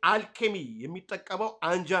ይሄ አልኬሚ የሚጠቀመው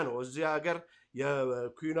አንጃ ነው። እዚህ ሀገር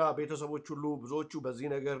የኩዊና ቤተሰቦች ሁሉ ብዙዎቹ በዚህ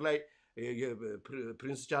ነገር ላይ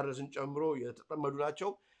ፕሪንስ ቻርልስን ጨምሮ የተጠመዱ ናቸው።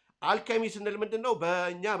 አልኬሚ ስንል ምንድነው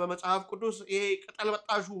በእኛ በመጽሐፍ ቅዱስ ይሄ ቅጠል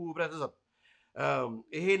በጣሹ ህብረተሰብ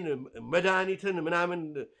ይሄን መድኃኒትን ምናምን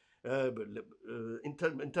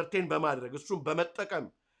ኢንተርቴን በማድረግ እሱም በመጠቀም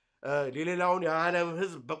ሌላውን የዓለም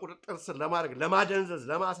ህዝብ በቁጥጥር ስር ለማድረግ ለማደንዘዝ፣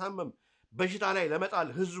 ለማሳመም፣ በሽታ ላይ ለመጣል፣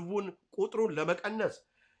 ህዝቡን ቁጥሩን ለመቀነስ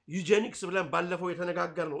ዩጀኒክስ ብለን ባለፈው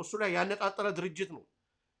የተነጋገር ነው። እሱ ላይ ያነጣጠረ ድርጅት ነው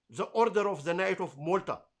ዘ ኦርደር ኦፍ ዘ ናይት ኦፍ ሞልታ።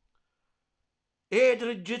 ይሄ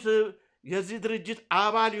ድርጅት የዚህ ድርጅት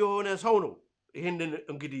አባል የሆነ ሰው ነው ይህንን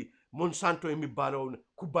እንግዲህ ሞንሳንቶ የሚባለውን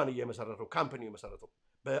ኩባንያ የመሰረተው ካምፓኒ የመሰረተው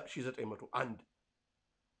በ1901።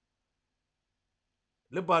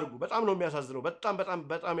 ልብ አድርጉ። በጣም ነው የሚያሳዝነው።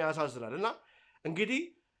 በጣም ያሳዝናል። እና እንግዲህ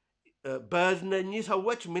በእነኚህ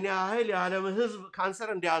ሰዎች ምን ያህል የዓለም ህዝብ ካንሰር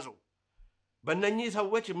እንደያዘው፣ በእነኚህ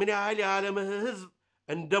ሰዎች ምን ያህል የዓለም ህዝብ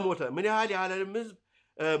እንደሞተ፣ ምን ያህል የዓለም ህዝብ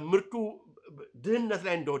ምርቱ ድህነት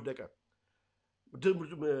ላይ እንደወደቀ፣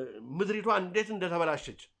 ምድሪቷ እንዴት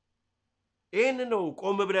እንደተበላሸች ይህን ነው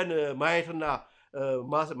ቆም ብለን ማየትና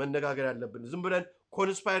መነጋገር ያለብን። ዝም ብለን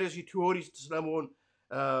ኮንስፓይረሲ ቲዮሪስት ስለመሆን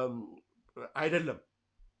አይደለም።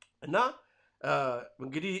 እና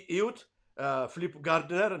እንግዲህ እዩት ፊሊፕ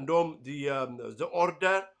ጋርድነር እንደውም the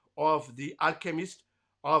order of the alchemist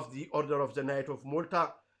of the order of the night of Malta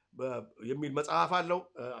የሚል መጽሐፍ አለው።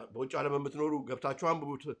 በውጭ ዓለም የምትኖሩ ገብታችሁ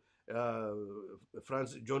አንብቡት።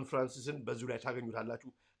 ጆን ፍራንሲስን በዚሁ ላይ ታገኙታላችሁ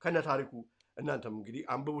ከነ ታሪኩ። እናንተም እንግዲህ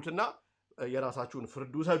አንብቡትና የራሳችሁን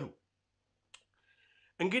ፍርድ ውሰዱ።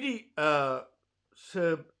 እንግዲህ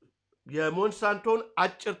የሞንሳንቶን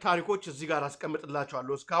አጭር ታሪኮች እዚህ ጋር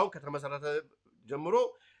አስቀምጥላችኋለሁ። እስካሁን ከተመሰረተ ጀምሮ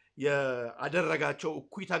ያደረጋቸው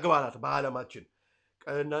እኩይ ተግባራት በዓለማችን።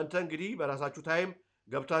 እናንተ እንግዲህ በራሳችሁ ታይም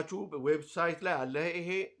ገብታችሁ ዌብሳይት ላይ አለ። ይሄ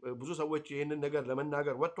ብዙ ሰዎች ይህንን ነገር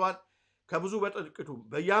ለመናገር ወጥተዋል። ከብዙ በጥቂቱ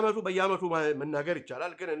በየዓመቱ መናገር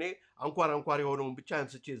ይቻላል፣ ግን እኔ አንኳር የሆነውን ብቻ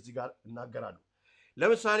አንስቼ እዚህ ጋር እናገራለሁ።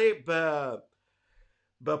 ለምሳሌ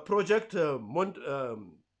በፕሮጀክት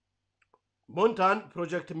ሞንታን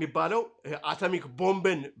ፕሮጀክት የሚባለው አቶሚክ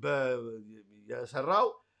ቦምብን የሰራው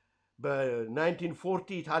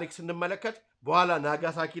በ1940 ታሪክ ስንመለከት በኋላ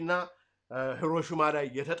ናጋሳኪና ሂሮሺማ ላይ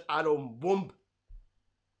የተጣለውን ቦምብ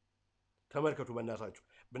ተመልከቱ በእናታችሁ።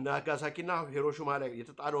 በናጋሳኪና ሂሮሺማ ላይ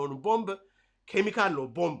የተጣለውን ቦምብ ኬሚካል ነው።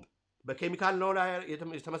 ቦምብ በኬሚካል ነው ላይ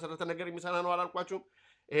የተመሰረተ ነገር የሚሰራ ነው አላልኳችሁም?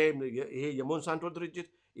 ይሄ የሞንሳንቶ ድርጅት፣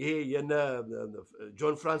 ይሄ የነ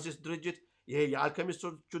ጆን ፍራንሲስ ድርጅት፣ ይሄ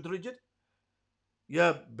የአልኬሚስቶቹ ድርጅት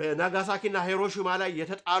በናጋሳኪና ሂሮሺማ ላይ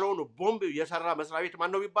የተጣለውን ቦምብ የሰራ መስሪያ ቤት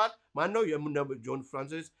ማን ነው ቢባል ማን ነው? ጆን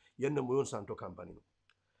ፍራንሲስ የነ ሞንሳንቶ ካምፓኒ ነው።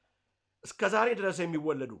 እስከዛሬ ድረስ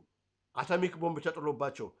የሚወለዱ አቶሚክ ቦምብ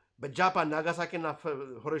ተጥሎባቸው በጃፓን ናጋሳኪና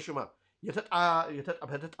ሂሮሺማ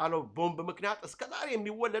በተጣለው ቦምብ ምክንያት እስከዛሬ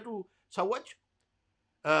የሚወለዱ ሰዎች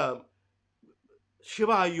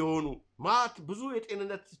ሽባ የሆኑ ማት ብዙ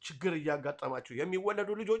የጤንነት ችግር እያጋጠማቸው የሚወለዱ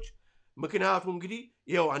ልጆች ምክንያቱ እንግዲህ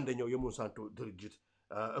ይሄው አንደኛው የሞንሳንቶ ድርጅት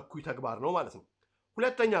እኩይ ተግባር ነው ማለት ነው።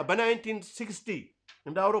 ሁለተኛ በ1960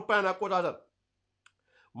 እንደ አውሮፓውያን አቆጣጠር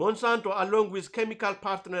ሞንሳንቶ along with chemical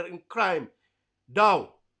partner in crime Dow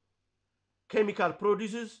Chemical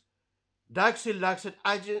produces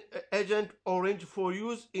Daxyl-Laxate agent orange for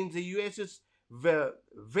use in the US's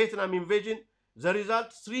Vietnam invasion. The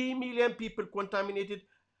result, 3 million people contaminated,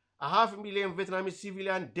 500,000 Vietnamese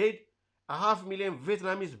civilians dead, 500,000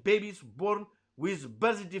 Vietnamese babies born with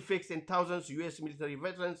birth defects, and thousands US military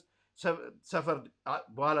veterans suffered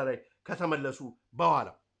በኋላ ላይ ከተመለሱ በኋላ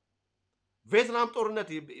ቪየትናም ጦርነት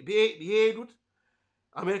የሄዱት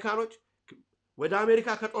አሜሪካኖች ወደ አሜሪካ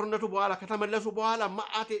ከጦርነቱ በኋላ ከተመለሱ በኋላ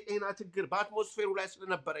ማአት የጤና ችግር በአትሞስፌሩ ላይ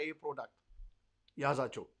ስለነበረ ይሄ ፕሮዳክት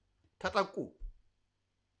ያዛቸው፣ ተጠቁ።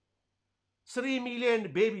 3 ሚሊዮን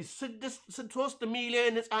ቤቢስ 3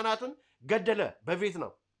 ሚሊዮን ህፃናትን ገደለ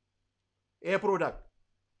በቪየትናም ይሄ ፕሮዳክት።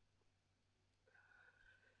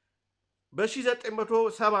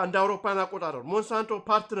 በ1970 እንደ አውሮፓን አቆጣጠር ሞንሳንቶ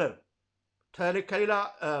ፓርትነር ከሌላ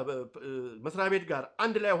መስሪያ ቤት ጋር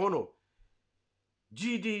አንድ ላይ ሆኖ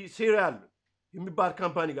ጂዲ ሲሪያል የሚባል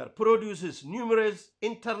ካምፓኒ ጋር produces numerous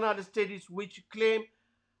internal studies which claim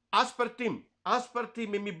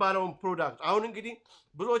አስፐርቲም የሚባለውን ፕሮዳክት አሁን እንግዲህ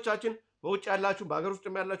ብዙዎቻችን በውጭ ያላችሁ በሀገር ውስጥ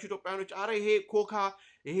ያላችሁ ኢትዮጵያኖች አረ ይሄ ኮካ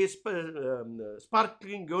ይሄ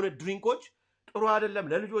ስፓርክሊንግ የሆነ ድሪንኮች ጥሩ አይደለም፣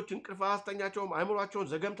 ለልጆች እንቅልፍ አያስተኛቸውም፣ አእምሯቸውን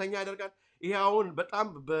ዘገምተኛ ያደርጋል። ይሄ አሁን በጣም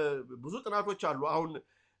ብዙ ጥናቶች አሉ። አሁን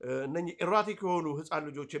እነኚህ ኤራቲክ የሆኑ ህፃን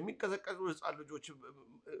ልጆች የሚቀዘቀዙ ህፃን ልጆች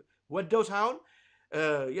ወደው ሳይሆን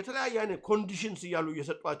የተለያየ አይነት ኮንዲሽንስ እያሉ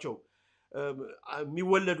እየሰጧቸው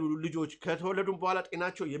የሚወለዱ ልጆች ከተወለዱም በኋላ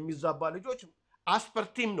ጤናቸው የሚዛባ ልጆች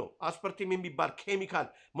አስፐርቲም ነው። አስፐርቲም የሚባል ኬሚካል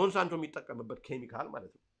ሞንሳንቶ የሚጠቀምበት ኬሚካል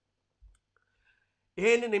ማለት ነው።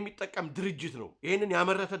 ይሄንን የሚጠቀም ድርጅት ነው። ይሄንን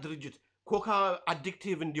ያመረተ ድርጅት ኮካ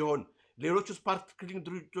አዲክቲቭ እንዲሆን ሌሎቹ ስፓርክሊንግ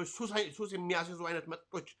ድርጅቶች ሱስ የሚያስይዙ አይነት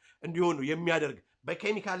መጠጦች እንዲሆኑ የሚያደርግ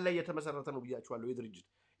በኬሚካል ላይ የተመሰረተ ነው ብያችኋለሁ። ይህ ድርጅት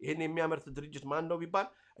ይህን የሚያመርት ድርጅት ማን ነው ቢባል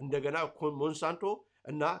እንደገና ሞንሳንቶ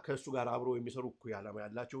እና ከእሱ ጋር አብሮ የሚሰሩ እኩይ ዓላማ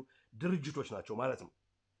ያላቸው ድርጅቶች ናቸው ማለት ነው።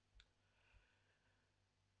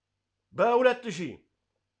 በ2000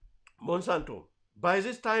 ሞንሳንቶ by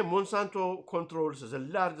this time Monsanto controls the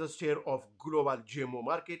largest share of global GMO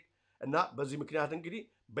market እና በዚህ ምክንያት እንግዲህ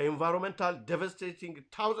በኤንቫይሮንመንታል devastating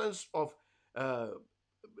thousands of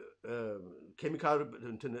ኬሚካል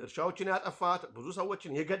እርሻዎችን ያጠፋት ብዙ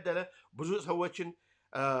ሰዎችን የገደለ ብዙ ሰዎችን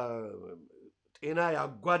ጤና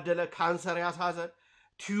ያጓደለ ካንሰር ያሳዘ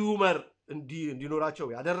ቲዩመር እንዲኖራቸው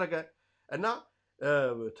ያደረገ እና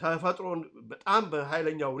ተፈጥሮን በጣም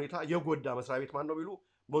በኃይለኛ ሁኔታ የጎዳ መስሪያ ቤት ማን ነው ቢሉ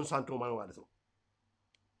ሞንሳንቶ ማለት ነው።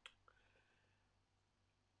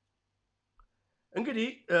 እንግዲህ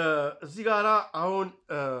እዚህ ጋራ አሁን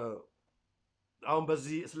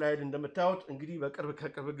በዚህ ስላይድ እንደምታዩት እንግዲህ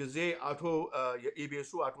ከቅርብ ጊዜ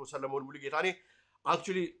የኢቢኤሱ አቶ ሰለሞን ሙሉጌታ እኔ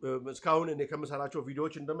አክቹሊ እስካሁን እኔ ከምሰራቸው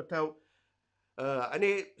ቪዲዮዎች እንደምታዩ እኔ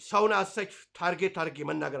ሰውን አሰች ታርጌት አድርጌ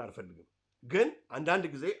መናገር አልፈልግም። ግን አንዳንድ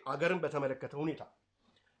ጊዜ አገርን በተመለከተ ሁኔታ፣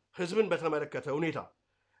 ህዝብን በተመለከተ ሁኔታ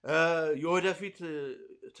የወደፊት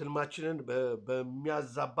ትልማችንን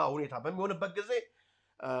በሚያዛባ ሁኔታ በሚሆንበት ጊዜ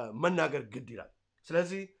መናገር ግድ ይላል።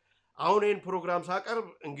 ስለዚህ አሁን ይህን ፕሮግራም ሳቀርብ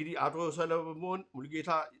እንግዲህ አቶ ሰለሞን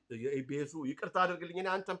ሙሉጌታ የኢቢኤሱ ይቅርታ አድርግልኝ፣ እኔ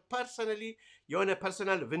አንተን ፐርሰናሊ የሆነ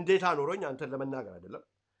ፐርሰናል ቪንዴታ ኖሮኝ አንተን ለመናገር አይደለም፣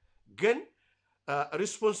 ግን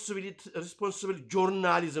ሪስፖንሲብል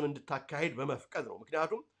ጆርናሊዝም እንድታካሄድ በመፍቀድ ነው።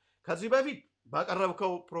 ምክንያቱም ከዚህ በፊት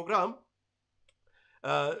ባቀረብከው ፕሮግራም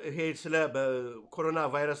ይሄ ስለ በኮሮና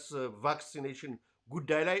ቫይረስ ቫክሲኔሽን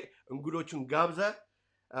ጉዳይ ላይ እንግዶችን ጋብዘ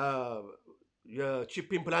የቺፕ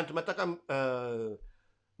ኢምፕላንት መጠቀም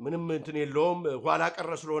ምንም እንትን የለውም ኋላ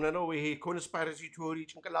ቀረ ስለሆነ ነው ይሄ ኮንስፓይረሲ ቲዮሪ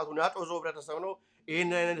ጭንቅላቱን ያጦዞ ህብረተሰብ ነው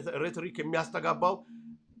ይሄን አይነት ሬቶሪክ የሚያስተጋባው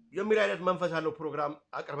የሚል አይነት መንፈስ ያለው ፕሮግራም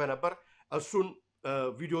አቅርበ ነበር እሱን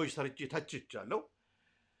ቪዲዮዎች ሰርቼ ተችቻለሁ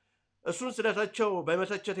እሱን ስለተቸው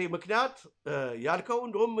በመተቸቴ ምክንያት ያልከው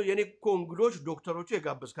እንደውም የኔ እንግዶች ዶክተሮቹ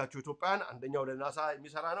የጋበዝካቸው ኢትዮጵያን አንደኛው ለናሳ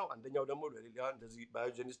የሚሰራ ነው አንደኛው ደግሞ ለሌላ እንደዚህ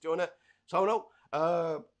ባዮጂኒስት የሆነ ሰው ነው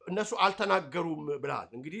እነሱ አልተናገሩም ብለሃል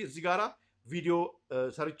እንግዲህ እዚህ ጋራ ቪዲዮ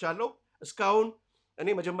ሰርቻለሁ እስካሁን እኔ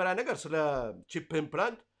መጀመሪያ ነገር ስለ ቺፕ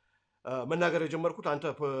ኢምፕላንት መናገር የጀመርኩት አንተ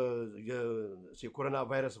የኮሮና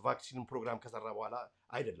ቫይረስ ቫክሲን ፕሮግራም ከሰራ በኋላ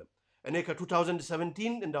አይደለም እኔ ከ2017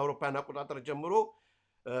 እንደ አውሮፓውያን አቆጣጠር ጀምሮ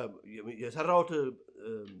የሰራሁት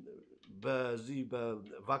በዚህ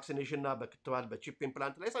በቫክሲኔሽን እና በክትባት በቺፕ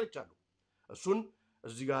ኢምፕላንት ላይ ሰርቻለሁ እሱን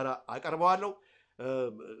እዚህ ጋር አቀርበዋለሁ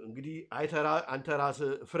እንግዲህ አንተ ራስ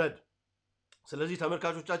ፍረድ ስለዚህ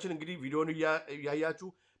ተመልካቾቻችን እንግዲህ ቪዲዮውን ያያችሁ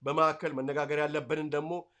በማከል መነጋገር ያለብንን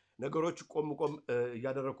ደግሞ ነገሮች ቆም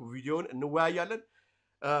ያደረኩ ቪዲዮውን እንወያያለን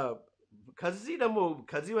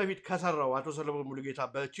ከዚህ በፊት ከሰራው አቶ ሰለሞን ሙሉጌታ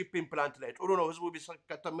በቺፕ ኢምፕላንት ላይ ጥሩ ነው ህዝቡ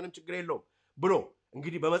ቢሰከተም ምንም ችግር የለውም ብሎ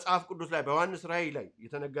እንግዲህ በመጽሐፍ ቅዱስ ላይ በዮሐንስ ራእይ ላይ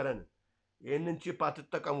የተነገረን ይሄንን ቺፕ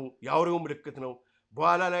አትጠቀሙ ያውሬው ምልክት ነው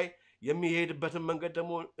በኋላ ላይ የሚሄድበትን መንገድ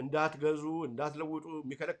ደግሞ እንዳትገዙ እንዳትለውጡ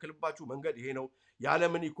የሚከለክልባችሁ መንገድ ይሄ ነው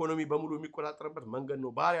የዓለምን ኢኮኖሚ በሙሉ የሚቆጣጠርበት መንገድ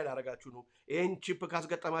ነው ባሪያ ያደርጋችሁ ነው ይሄን ቺፕ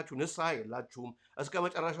ካስገጠማችሁ ንስሐ የላችሁም እስከ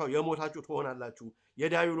መጨረሻው የሞታችሁ ትሆናላችሁ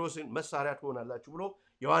የዳዩሎስን መሳሪያ ትሆናላችሁ ብሎ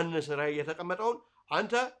ዮሐንስ ራእይ የተቀመጠውን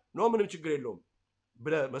አንተ ነው ምንም ችግር የለውም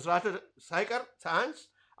ብለ መስራት ሳይቀር ሳይንስ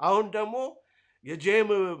አሁን ደግሞ የጄም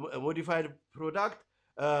ሞዲፋይድ ፕሮዳክት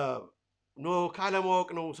ኖ ካለማወቅ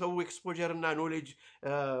ነው ሰው ኤክስፖዠር እና ኖሌጅ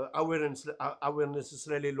አዌርነስ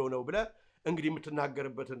ስለሌለው ነው ብለ እንግዲህ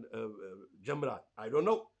የምትናገርበትን ጀምራል አይ ዶንት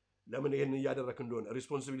ኖ ለምን ይሄን ያደረክ እንደሆነ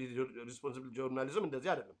ሪስፖንሲቢሊቲ ጆርናሊዝም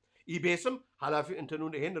እንደዚህ አይደለም ኢቢኤስም ኃላፊ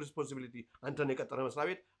እንትኑን ይሄን ሪስፖንሲቢሊቲ አንተን የቀጠረ መስሪያ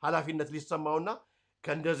ቤት ኃላፊነት ሊሰማውና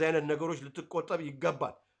ከእንደዚህ አይነት ነገሮች ልትቆጠብ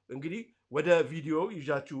ይገባል እንግዲህ ወደ ቪዲዮ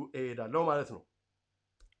ይዣችሁ እሄዳለሁ ማለት ነው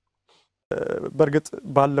በርግጥ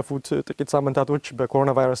ባለፉት ጥቂት ሳምንታቶች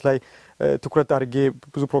በኮሮና ቫይረስ ላይ ትኩረት አድርጌ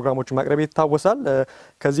ብዙ ፕሮግራሞችን ማቅረብ ይታወሳል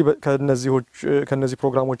ከነዚህ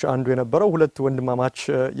ፕሮግራሞች አንዱ የነበረው ሁለት ወንድማማች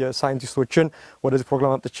የሳይንቲስቶችን ወደዚህ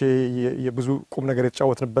ፕሮግራም አጥቼ የብዙ ቁም ነገር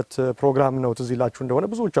የተጫወትንበት ፕሮግራም ነው ትዝ ይላችሁ እንደሆነ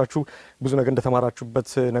ብዙዎቻችሁ ብዙ ነገር እንደተማራችሁበት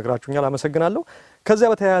ነግራችሁኛል አመሰግናለሁ ከዚያ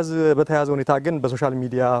በተያያዘ ሁኔታ ግን በሶሻል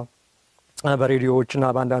ሚዲያ በሬዲዮዎችና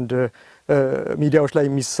በአንዳንድ ሚዲያዎች ላይ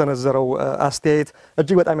የሚሰነዘረው አስተያየት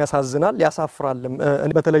እጅግ በጣም ያሳዝናል ያሳፍራልም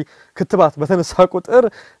በተለይ ክትባት በተነሳ ቁጥር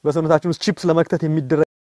በሰውነታችን ውስጥ ቺፕስ ለመክተት የሚደረግ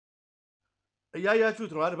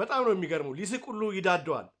ያያችሁት ነው አይደል በጣም ነው የሚገርመው ሊስቁሉ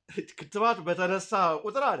ይዳደዋል ክትባት በተነሳ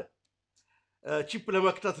ቁጥር አለ ቺፕ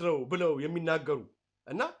ለመክተት ነው ብለው የሚናገሩ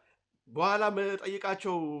እና በኋላ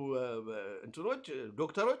መጠይቃቸው እንትኖች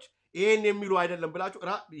ዶክተሮች ይሄን የሚሉ አይደለም ብላችሁ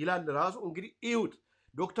ይላል ራሱ እንግዲህ ይሁት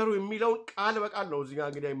ዶክተሩ የሚለው ቃል በቃል ነው እዚህ ጋር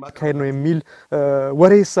እንግዲህ ማካሄድ ነው የሚል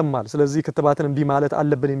ወሬ ይሰማል ስለዚህ ክትባትን እንቢ ማለት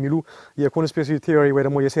አለብን የሚሉ የኮንስፒሬሲ ቲዮሪ ወይ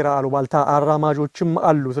ደግሞ የሴራ አሉባልታ አራማጆችም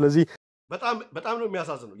አሉ ስለዚህ በጣም ነው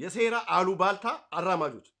የሚያሳዝነው የሴራ አሉባልታ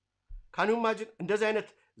አራማጆች ካን ዩ ኢማጂን እንደዚህ አይነት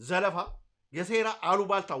ዘለፋ የሴራ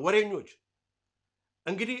አሉባልታ ወሬኞች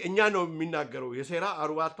እንግዲህ እኛ ነው የሚናገረው የሴራ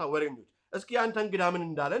አሉባልታ ወሬኞች እስኪ አንተ እንግዳ ምን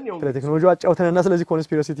እንዳለን ነው ቴክኖሎጂ አጫውተንና ስለዚህ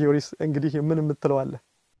ኮንስፒሬሲ ቲዮሪስ እንግዲህ ምን የምትለው አለ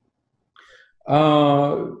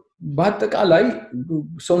በአጠቃላይ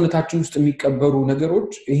ሰውነታችን ውስጥ የሚቀበሩ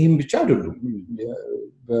ነገሮች ይሄን ብቻ አይደሉም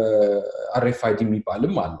በአርኤፍአይዲ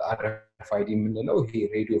የሚባልም አለ አርኤፍአይዲ የምንለው ይሄ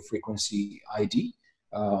ሬዲዮ ፍሪኩዌንሲ አይዲ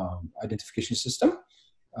አይደንቲፊኬሽን ሲስተም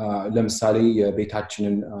ለምሳሌ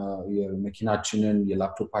የቤታችንን የመኪናችንን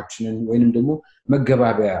የላፕቶፓችንን ወይንም ደግሞ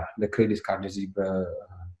መገባበያ ለክሬዲት ካርድ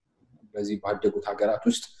በዚህ ባደጉት ሀገራት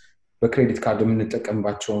ውስጥ በክሬዲት ካርድ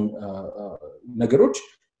የምንጠቀምባቸው ነገሮች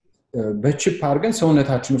በቺፕ አድርገን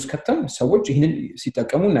ሰውነታችን ውስጥ ከተን ሰዎች ይሄንን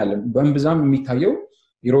ሲጠቀሙ እናያለን በእንብዛም የሚታየው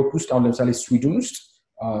ዩሮፕ ውስጥ አሁን ለምሳሌ ስዊድን ውስጥ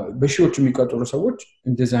በሺዎች የሚቆጠሩ ሰዎች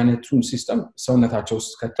እንደዚህ አይነቱን ሲስተም ሰውነታቸው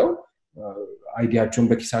ውስጥ ከተው አይዲያቸውን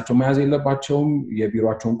በኪሳቸው መያዝ የለባቸውም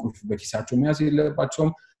የቢሮአቸውን ቁልፍ በኪሳቸው መያዝ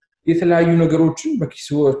የለባቸውም የተለያዩ ነገሮችን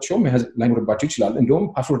በኪሳቸው መያዝ ላይኖርባቸው ይችላል እንደውም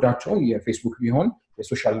ፓስወርዳቸውን የፌስቡክ ቢሆን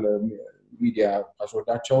የሶሻል ሚዲያ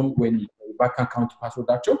ፓስወርዳቸውን ወይም ባንክ አካውንት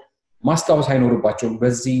ፓስወርዳቸውን ማስታወስ አይኖርባቸው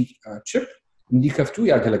በዚህ ቺፕ እንዲከፍቱ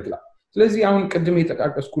ያገለግላል ስለዚህ አሁን ቅድም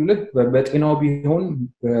የተጣቀስኩልህ በጤናው ቢሆን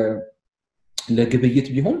ለግብይት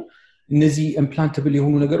ቢሆን እነዚህ ኢምፕላንተብል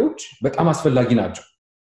የሆኑ ነገሮች በጣም አስፈላጊ ናቸው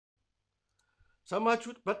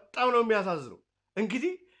ሰማችሁት በጣም ነው የሚያሳዝነው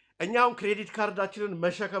እንግዲህ እኛው ክሬዲት ካርዳችንን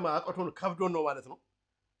መሸከም አቅቶን ከብዶን ነው ማለት ነው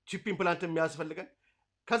ቺፕ ኢምፕላንት የሚያስፈልገን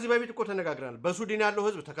ከዚህ በፊት እኮ ተነጋግረናል በሱዳን ያለው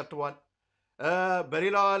ህዝብ ተከትቧል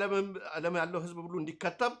በሌላው ዓለም ያለው ህዝብ ሁሉ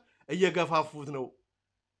እንዲከተብ እየገፋፉት ነው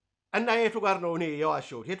እና የቱ ጋር ነው እኔ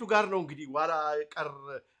የዋሸው የቱ ጋር ነው እንግዲህ ዋላ ቀር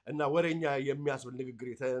እና ወሬኛ የሚያስብል ንግግር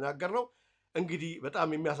የተናገር ነው እንግዲህ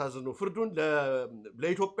በጣም የሚያሳዝን ነው ፍርዱን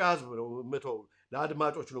ለኢትዮጵያ ህዝብ ነው ምተው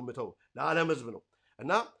ለአድማጮች ነው ምተው ለዓለም ህዝብ ነው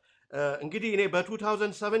እና እንግዲህ እኔ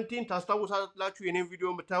በ2017 ታስታውሳላችሁ የኔን ቪዲዮ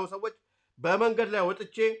የምታዩ ሰዎች በመንገድ ላይ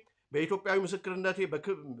ወጥቼ በኢትዮጵያዊ ምስክርነቴ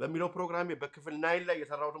በሚለው ፕሮግራም በክፍል 9 ላይ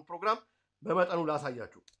የሰራሁትን ፕሮግራም በመጠኑ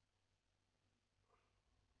ላሳያችሁ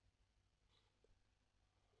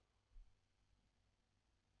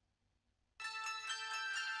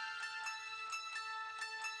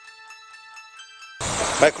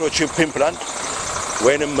microchip implant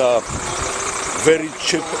ወይንም very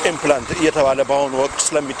cheap implant እየተባለ ባሁን ወቅት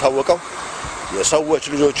ስለሚታወቀው የሰዎች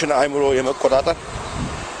ልጆችን አይምሮ የመቆጣጠር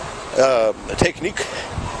ቴክኒክ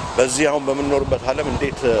በዚህ አሁን በመኖርበት ዓለም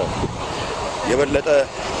እንዴት የበለጠ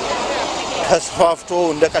ተስፋፍቶ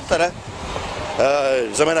እንደቀጠለ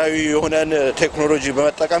ዘመናዊ የሆነን ቴክኖሎጂ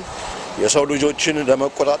በመጠቀም የሰው ልጆችን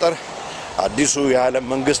ለመቆጣጠር አዲሱ የዓለም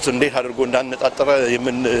መንግስት እንዴት አድርጎ እንዳነጣጠረ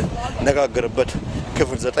የምንነጋገርበት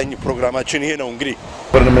ክፍል 9 ፕሮግራማችን ይሄ ነው እንግዲህ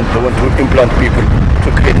government want to implant people to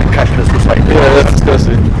create a cashless society. Yeah, that's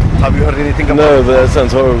disgusting. Have you heard anything about No, but that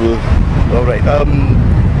sounds horrible. All right.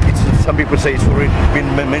 Some people say it's already been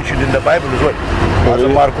mentioned in the Bible as well as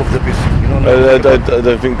a mark of the beast. You know, I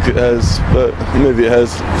don't think it has, but maybe it has.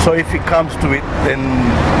 so if it comes to it, then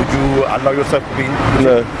would you allow yourself to be?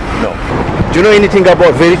 No. No. Do you know anything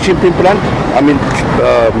about very cheap implant? I mean,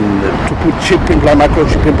 to put chip implant,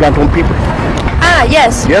 microchip implant on people?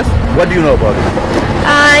 Yes. Yes. What do you know about it?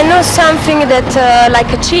 I know something that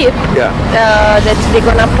like a chip that they're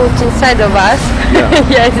gonna put inside of us.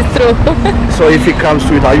 Yeah. Yes, it's true. So if it comes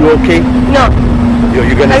to it, are you okay? No.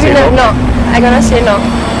 You're gonna say no? No. I'm gonna say no.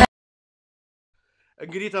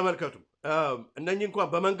 እንግዲህ ተመልከቱ እነኚህ እንኳን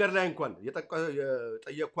በመንገድ ላይ እንኳን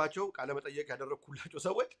የጠየኳቸው ቃለ መጠየቅ ያደረኩላቸው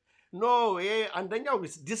ሰዎች ኖ ይሄ አንደኛው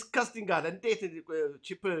ዲስካስቲንግ አለ እንዴት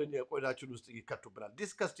ቺፕ ቆዳችን ውስጥ ይከቱብናል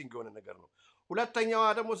ዲስካስቲንግ የሆነ ነገር ነው ሁለተኛው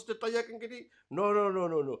ደግሞ ስትጠየቅ እንግዲህ ኖ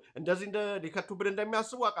እንደዚህ ሊከቱብን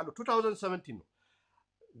እንደሚያስቡ አውቃለሁ 2017 ነው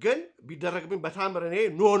ግን ቢደረግብን በታምር እኔ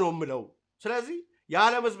ኖ ምለው ስለዚህ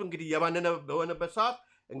የዓለም ህዝብ እንግዲህ የማንነ በሆነበት ሰዓት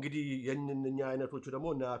እንግዲህ የኛ አይነቶቹ ደግሞ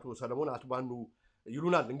እና አቶ ሰለሞን አትባኑ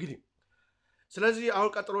ይሉናል እንግዲህ ስለዚህ አሁን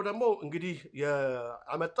ቀጥሎ ደግሞ እንግዲህ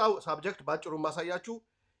ያመጣው ሳብጀክት ባጭሩ ማሳያችሁ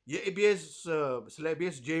የኢቢኤስ ስለ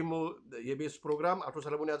ኢቢኤስ ጄም የኢቢኤስ ፕሮግራም አቶ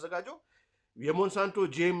ሰለሞን ያዘጋጀው የሞንሳንቶ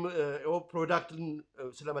ጄም ፕሮዳክትን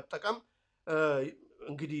ስለመጠቀም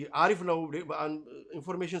እንግዲህ አሪፍ ነው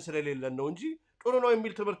ኢንፎርሜሽን ስለሌለን ነው እንጂ ጥሩ ነው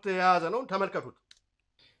የሚል ትምህርት የያዘ ነው ተመልከቱት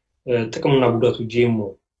ጥቅምና ጉዳቱ ጄም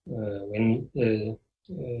ወይም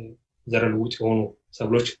ዘረልውጥ የሆኑ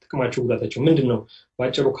ሰብሎች ጥቅማቸው ጉዳታቸው ምንድነው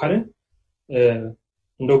ባጭሩ ካለን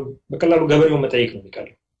እንደው በቀላሉ ገበሬው መጠየቅ ነው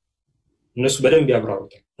የሚቀርው እነሱ በደንብ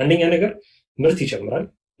ያብራሩታል አንደኛ ነገር ምርት ይጨምራል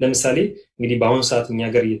ለምሳሌ እንግዲህ በአሁን ሰዓት እኛ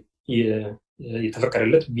ሀገር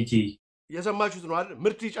የተፈቀደለት ቢቲ የሰማችሁት ነው አይደል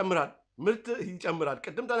ምርት ይጨምራል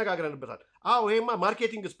ቅድም ተነጋግረንበታል አዎ ይሄማ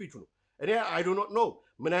ማርኬቲንግ ስፒች ነው እኔ አይ ዶንት ኖ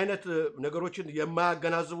ምን አይነት ነገሮችን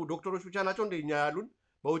የማያገናዝቡ ዶክተሮች ብቻ ናቸው እንደኛ ያሉን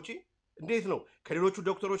በውጪ እንዴት ነው ከሌሎቹ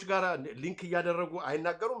ዶክተሮች ጋር ሊንክ ያደረጉ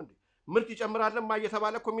አይናገሩም እንዴ ምርት ይጨምራልማ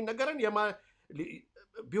እየተባለ እኮ የሚነገረን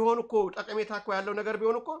ቢሆን እኮ ጠቀሜታ እኮ ያለው ነገር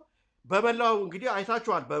ቢሆን እኮ በመላው እንግዲህ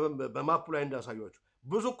አይታችኋል በማፑ ላይ እንዳሳያችሁ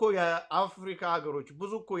ብዙ እኮ የአፍሪካ ሀገሮች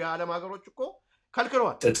ብዙ እኮ የዓለም ሀገሮች እኮ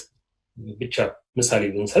ከልክለዋል ብቻ ምሳሌ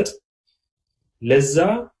ብንሰጥ ለዛ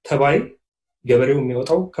ተባይ ገበሬው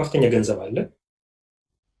የሚወጣው ከፍተኛ ገንዘብ አለ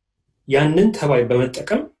ያንን ተባይ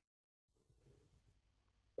በመጠቀም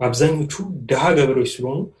አብዛኞቹ ደሃ ገበሬዎች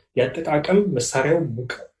ስለሆኑ ያጠቃቀም መሳሪያው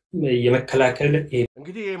የመከላከል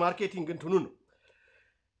እንግዲህ የማርኬቲንግ እንትኑ ነው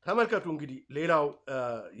ተመልከቱ እንግዲህ ሌላው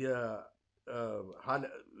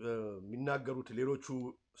የሚናገሩት ሌሎቹ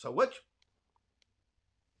ሰዎች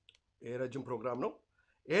የረጅም ፕሮግራም ነው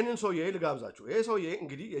ይሄንን ሰውዬ ልጋብዛችሁ ይሄ ሰውዬ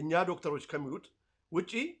እንግዲህ የኛ ዶክተሮች ከሚሉት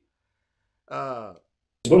ውጪ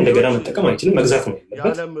እንደገና መጠቀም አይችልም መግዛት ነው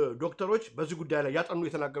የዓለም ዶክተሮች በዚህ ጉዳይ ላይ ያጠኑ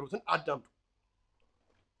የተናገሩትን አዳምጡ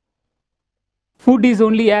Food is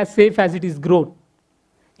only as safe as it is grown.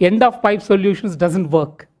 End of pipe solutions doesn't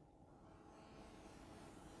work.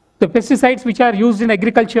 The pesticides which are used in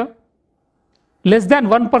agriculture, less than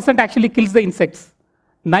 1% actually kills the insects.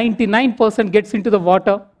 99% gets into the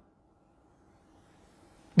water,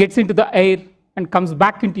 gets into the air, and comes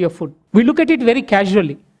back into your food. We look at it very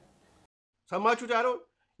casually. ሰማችሁ ታዲያ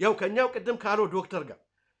ያው ከኛው ቅድም ካለው ዶክተር ጋር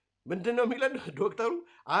ምንድነው የሚለን ዶክተሩ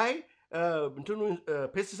አይ እንትኑ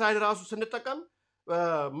ፔስቲሳይድ ራሱ ስንጠቀም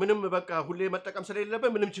ምንም በቃ ሁሌ መጠቀም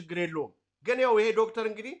ስለሌለበት ምንም ችግር የለውም ግን ያው ይሄ ዶክተር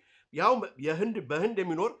እንግዲህ ያው በህንድ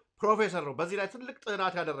የሚኖር ፕሮፌሰር ነው። በዚህ ላይ ትልቅ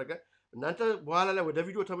ጥናት ያደረገ እናንተ በኋላ ላይ ወደ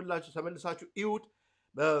ቪዲዮ ተመልሳችሁ ይሁት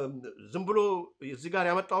ዝም ብሎ እዚህ ጋር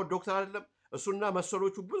ያመጣው ዶክተር አይደለም። እሱና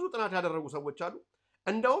መሰሎቹ ብዙ ጥናት ያደረጉ ሰዎች አሉ።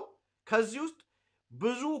 እንደውም ከዚህ ውስጥ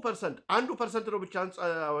ብዙ ፐርሰንት 1% ነው ብቻ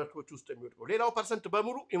አንጻዎች ውስጥ የሚወድቀው። ሌላው ፐርሰንት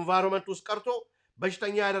በሙሉ ኢንቫይሮንመንት ውስጥ ቀርቶ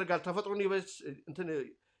በሽተኛ ያደርጋል፣ ተፈጥሮን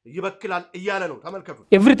ይበክላል እያለ ነው። ተመልከቱ።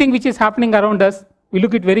 Everything which is happening around us, we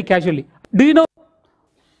look at very casually. Do you know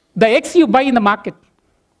the eggs you buy in the market?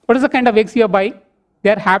 What is the kind of eggs you are buying?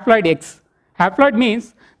 They are haploid eggs. Haploid means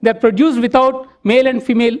they are produced without male and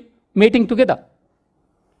female mating together.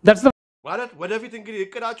 That's the ማለት ወደፊት እንግዲህ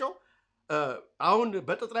እቅዳቸው አሁን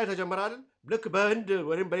በጥጥ ላይ ተጀመራል። ልክ በህንድ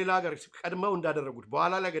ወይም በሌላ ሀገር ቀድመው እንዳደረጉት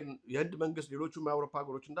በኋላ ላይ ግን የህንድ መንግስት ሌሎቹም የአውሮፓ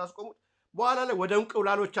ሀገሮች እንዳስቆሙት በኋላ ላይ ወደ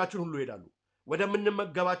እንቁላሎቻችን ሁሉ ይሄዳሉ፣ ወደ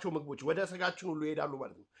ምንመገባቸው ምግቦች፣ ወደ ስጋችን ሁሉ ይሄዳሉ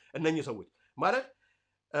ማለት ነው። እነኚህ ሰዎች ማለት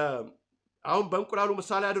አሁን በእንቁላሉ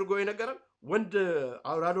ምሳሌ አድርጎ የነገረን ወንድ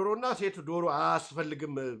አውራ ዶሮና ሴት ዶሮ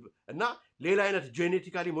አያስፈልግም እና ሌላ አይነት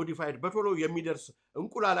ጄኔቲካሊ ሞዲፋይድ በቶሎ የሚደርስ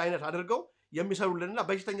እንቁላል አይነት አድርገው የሚሰሩልንና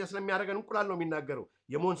በሽተኛ ስለሚያደርገን እንቁላል ነው የሚናገረው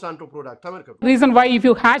የሞንሳንቶ ፕሮዳክት። ተመልከቱ። reason why if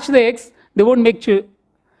you hatch the eggs, they won't make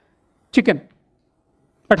chicken.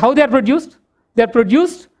 But how they are produced? They are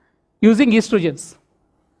produced using estrogens.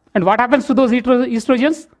 And what happens to those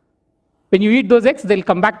estrogens? When you eat those eggs, they'll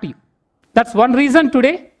come back to you. That's one reason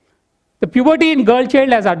today the puberty in girl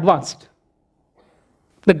child has advanced.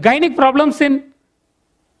 The gynec problems in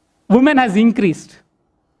women has increased.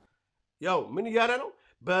 ያው ምን እያለ ነው?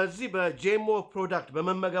 በዚህ በጄሞ ፕሮዳክት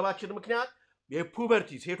በመመገባችን ምክንያት የፑበርቲ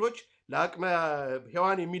ሴቶች ለአቅመ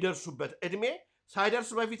ሔዋን የሚደርሱበት እድሜ ሳይደርስ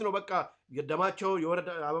በፊት ነው በቃ የደማቸው የወረደ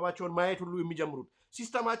አበባቸውን ማየት ሁሉ የሚጀምሩት።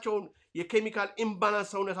 ሲስተማቸውን የኬሚካል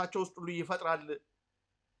ኢምባላንስ ሰውነታቸው ውስጥ ሁሉ ይፈጥራል።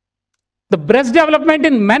 The breast development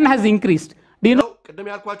in men has increased. Do you know? ቅድም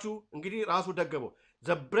ያልኳችሁ እንግዲህ ራሱ ደገመው።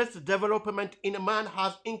 The breast development in a man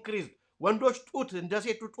has increased. ወንዶች ጡት እንደ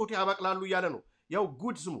ሴቱ ጡት ያበቅላሉ እያለ ነው። ያው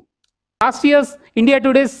ጉድ ስሙ። Last year's India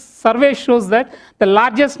Today's survey shows that the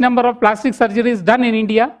largest number of plastic surgeries done in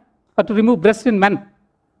India are to remove breast in men.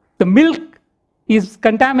 The milk is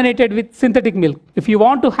contaminated with synthetic milk. If you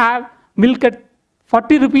want to have milk at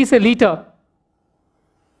 40 rupees a liter,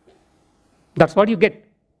 that's what you get.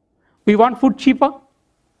 We want food cheaper.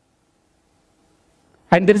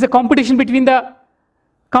 And there is a competition between the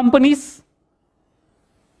companies.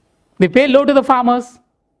 They pay low to the farmers.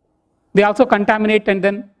 They also contaminate and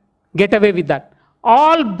then get away with that.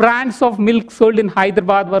 All brands of milk sold in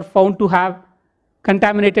Hyderabad were found to have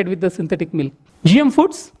contaminated with the synthetic milk. GM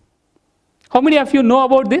foods. How many of you know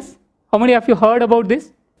about this? How many of you heard about this?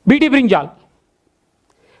 BT brinjal.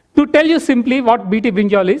 To tell you simply what BT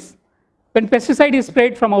brinjal is, when pesticide is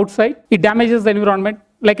sprayed from outside, it damages the environment.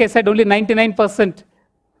 Like I said, only 99%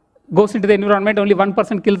 goes into the environment, only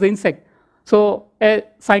 1% kills the insect. So a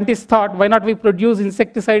scientist thought, why not we produce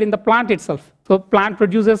insecticide in the plant itself? So plant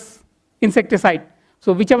produces insecticide.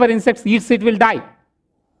 So whichever insects eats it will die.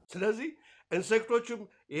 ስለዚህ ኢንሴክቶችም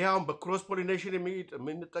ይሄውን በክሮስ ፖሊኔሽን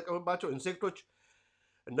የምንጠቀምባቸው ኢንሴክቶች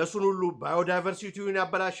እነሱን ሁሉ ባዮዳይቨርሲቲውን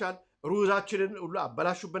ያበላሻል። ሩዛችንን ሁሉ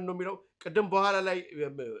አበላሹበት ነው የሚለው። ቅድም በኋላ ላይ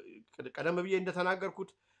ቀደም ብዬ እንደተናገርኩት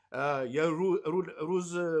የሩዝ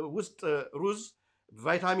ውስጥ ሩዝ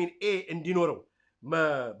ቫይታሚን ኤ እንዲኖረው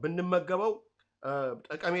ብንመገበው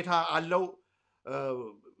ጠቀሜታ አለው።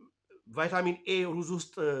 ቫይታሚን ኤ ሩዝ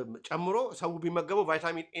ውስጥ ጨምሮ ሰው ቢመገበው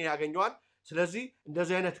ቫይታሚን ኤ ያገኘዋል። ስለዚህ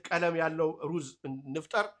እንደዚህ አይነት ቀለም ያለው ሩዝ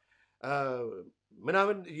ንፍጠር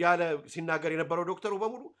ምናምን ያለ ሲናገር የነበረው ዶክተሩ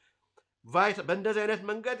በሙሉ በእንደዚህ አይነት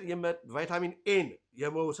መንገድ ቫይታሚን ኤን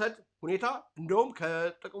የመውሰድ ሁኔታ እንደውም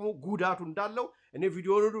ከጥቅሙ ጉዳቱ እንዳለው እኔ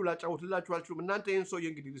ቪዲዮውን ሁሉ ላጫውትላችሁ አልችልም። እናንተ ይሄን ሰውዬ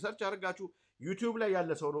እንግዲህ ሪሰርች አድርጋችሁ ዩቲዩብ ላይ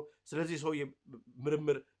ያለ ሰው ነው። ስለዚህ ሰውዬ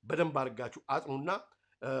ምርምር በደንብ አድርጋችሁ አጥኑና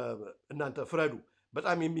እናንተ ፍረዱ።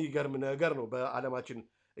 በጣም የሚገርም ነገር ነው በዓለማችን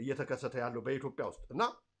እየተከሰተ ያለው በኢትዮጵያ ውስጥ እና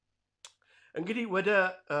እንግዲህ ወደ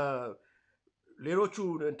ሌሎቹ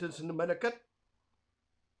እንትን ስንመለከት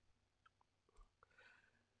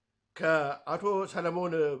ከአቶ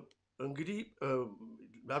ሰለሞን እንግዲህ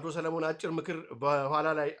ለአቶ ሰለሞን አጭር ምክር በኋላ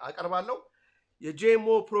ላይ አቀርባለሁ።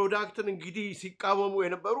 የጂኤምኦ ፕሮዳክትን እንግዲህ ሲቃወሙ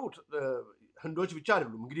የነበሩት ህንዶች ብቻ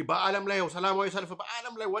አይደሉም። እንግዲህ በዓለም ላይ ሰላማዊ ሰልፍ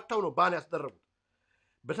በዓለም ላይ ወጥተው ነው ባን ያስደረጉት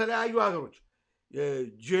በተለያዩ ሀገሮች።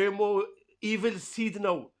 ጂኤምኦ ኢቪል ሲድ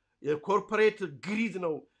ነው፣ የኮርፖሬት ግሪድ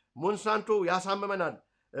ነው፣ ሞንሳንቶ ያሳመመናል፣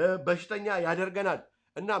 በሽተኛ ያደርገናል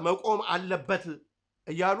እና መቆም አለበት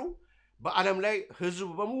እያሉ በዓለም ላይ ህዝብ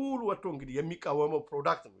በሙሉ ወጥቶ እንግዲህ የሚቃወመው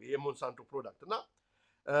ፕሮዳክት ነው የሞንሳንቶ ፕሮዳክት እና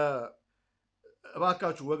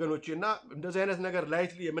እባካችሁ ወገኖቼ እና እንደዚህ አይነት ነገር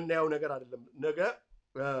ላይትሊ የምናየው ነገር አይደለም። ነገ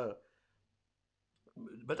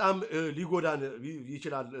በጣም ሊጎዳን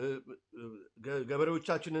ይችላል።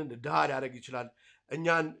 ገበሬዎቻችንን ድሃ ሊያደርግ ይችላል።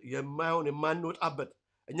 እኛን የማይሆን የማንወጣበት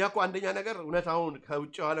እኛ እኮ አንደኛ ነገር እውነት አሁን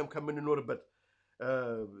ከውጭው ዓለም ከምንኖርበት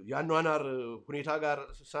ያኗኗር ሁኔታ ጋር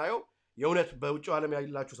ሳየው የእውነት በውጭው ዓለም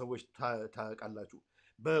ያላችሁ ሰዎች ታውቃላችሁ።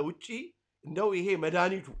 በውጪ እንደው ይሄ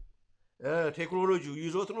መድኃኒቱ ቴክኖሎጂው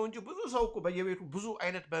ይዞት ነው እንጂ ብዙ ሰው እኮ በየቤቱ ብዙ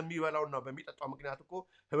አይነት በሚበላውና በሚጠጣው ምክንያት እኮ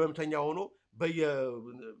ህመምተኛ ሆኖ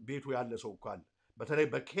በየቤቱ ያለ ሰው እኮ አለ። በተለይ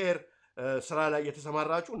በኬር ስራ ላይ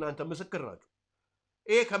የተሰማራችሁ እናንተ ምስክር ናችሁ።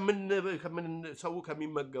 ይሄ ሰው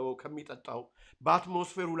ከሚመገበው ከሚጠጣው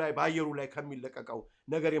በአትሞስፌሩ ላይ በአየሩ ላይ ከሚለቀቀው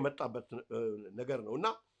ነገር የመጣበት ነገር ነው እና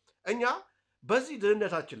እኛ በዚህ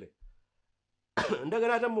ድህነታችን ላይ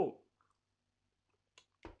እንደገና ደግሞ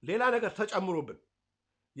ሌላ ነገር ተጨምሮብን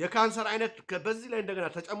የካንሰር አይነት በዚህ ላይ እንደገና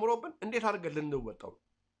ተጨምሮብን እንዴት አድርገን ልንወጣው?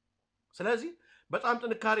 ስለዚህ በጣም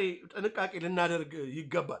ጥንቃቄ ልናደርግ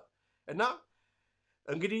ይገባል እና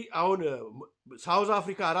እንግዲህ አሁን ሳውዝ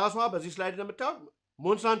አፍሪካ ራሷ በዚህ ስላይድ እንደምታዩት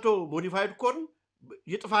ሞንሳንቶ ሞዲፋይድ ኮርን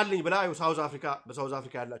ይጥፋልኝ ብላ ሳውዝ አፍሪካ በሳውዝ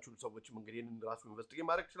አፍሪካ ያላችሁ ሰዎችም እንግዲህ ራሱ ኢንቨስቲጌት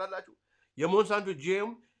ማድረግ ትችላላችሁ። የሞንሳንቶ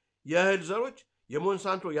ጂኤም የእህል ዘሮች፣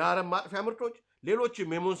 የሞንሳንቶ የአረም ማጥፊያ ምርቶች፣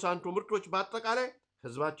 ሌሎችም የሞንሳንቶ ምርቶች በአጠቃላይ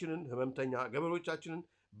ህዝባችንን ህመምተኛ ገበሬዎቻችንን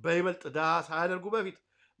በይበልጥ ድሃ ሳያደርጉ በፊት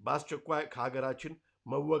በአስቸኳይ ከሀገራችን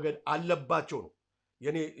መወገድ አለባቸው ነው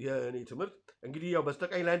የኔ ትምህርት። እንግዲህ ያው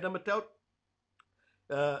በስተቀኝ ላይ እንደምታዩት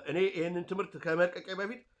እኔ ይህንን ትምህርት ከመልቀቄ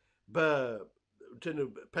በፊት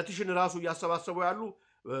ፔቲሽን ራሱ እያሰባሰቡ ያሉ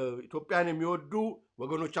ኢትዮጵያን የሚወዱ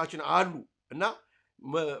ወገኖቻችን አሉ እና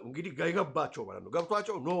እንግዲህ ገይገባቸው ማለት ነው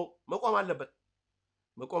ገብቷቸው ኖ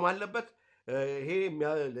መቆም አለበት። ይሄ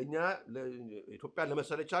ለኛ ኢትዮጵያ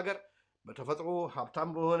ለመሰለች ሀገር በተፈጥሮ ሀብታም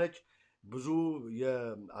በሆነች ብዙ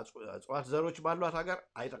የእጽዋት ዘሮች ባሏት ሀገር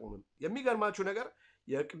አይጠቅምም። የሚገርማችሁ ነገር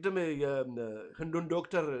የቅድም የህንዱን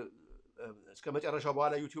ዶክተር እስከ መጨረሻው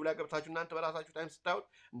በኋላ ዩቲዩብ ላይ ገብታችሁ እናንተ በራሳችሁ ታይም ስታዩት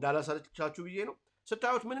እንዳላሰለቻችሁ ብዬ ነው።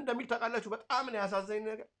 ስታዩት ምን እንደሚል ታውቃላችሁ? በጣም ነው ያሳዘኝ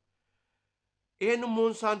ነገር። ይሄን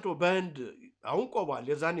ሞንሳንቶ በህንድ አሁን ቆሟል።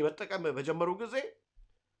 የዛኔ መጠቀም በጀመሩ ጊዜ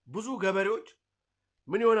ብዙ ገበሬዎች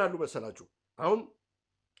ምን ይሆናሉ መሰላችሁ? አሁን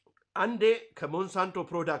አንዴ ከሞንሳንቶ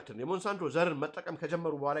ፕሮዳክትን የሞንሳንቶ ዘርን መጠቀም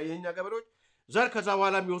ከጀመሩ በኋላ የኛ ገበሬዎች ዘር ከዛ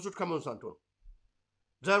በኋላ የሚወስዱት ከሞንሳንቶ ነው።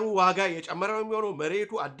 ዘሩ ዋጋ የጨመረ ነው የሚሆነው።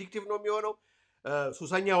 መሬቱ አዲክቲቭ ነው የሚሆነው።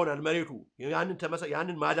 ሱሰኛ ይሆናል መሬቱ።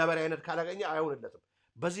 ያንን ማዳበሪያ አይነት ካላገኘ አይሆንለትም።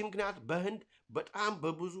 በዚህ ምክንያት በህንድ በጣም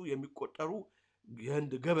በብዙ የሚቆጠሩ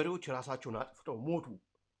የህንድ ገበሬዎች ራሳቸውን አጥፍተው ሞቱ።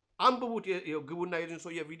 አንብቡት፣ ግቡና የዚህን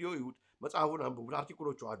ሰውዬ ቪዲዮ ይዩት፣ መጽሐፉን አንብቡት፣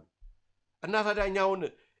 አርቲክሎቹ አሉ። እና ታዲያ እኛ አሁን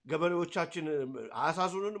ገበሬዎቻችን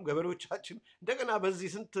አያሳዝኑንም? ገበሬዎቻችን እንደገና በዚህ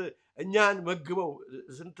ስንት እኛን መግበው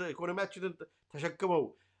ስንት ኢኮኖሚያችንን ተሸክመው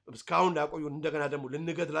እስካሁን ያቆዩን እንደገና ደግሞ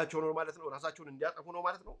ልንገድላቸው ነው ማለት ነው። ራሳቸውን እንዲያጠፉ ነው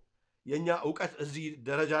ማለት ነው። የኛ ዕውቀት እዚህ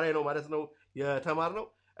ደረጃ ላይ ነው ማለት ነው የተማርነው።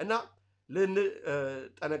 እና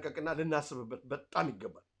ልንጠነቀቅና ልናስብበት በጣም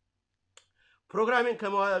ይገባል። ፕሮግራሜን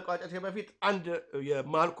ከመቋጨቴ በፊት አንድ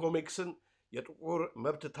የማልኮም ኤክስን የጥቁር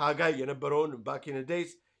መብት ታጋይ የነበረውን ባክ ኢን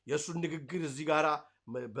ዴይስ የእሱን ንግግር እዚህ ጋራ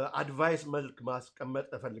በአድቫይስ መልክ ማስቀመጥ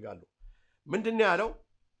እፈልጋለሁ። ምንድን ነው ያለው?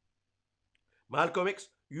 ማልኮም ኤክስ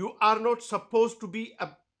you are not supposed to be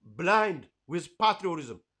blind with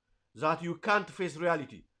patriotism that you can't face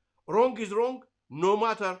reality. Wrong is wrong no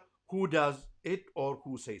matter who does it or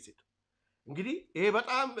who says it. እንግዲህ ይሄ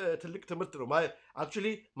በጣም ትልቅ ትምህርት ነው። አክቹሊ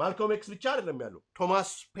ማልኮም ኤክስ ብቻ አይደለም ያለው፣ ቶማስ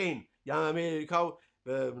ፔን የአሜሪካው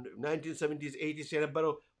በ1970s 80s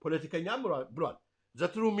የነበረው ፖለቲከኛም ብሏል። The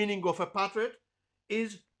true meaning of a patriot is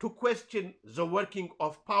to question the working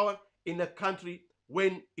of power in a country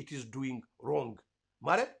when it is doing wrong.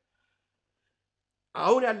 ማለት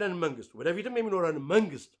አሁን ያለን መንግስት ወደፊትም የሚኖረን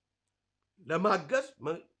መንግስት ለማገዝ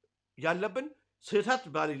ያለብን ስህተት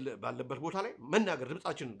ባለበት ቦታ ላይ መናገር፣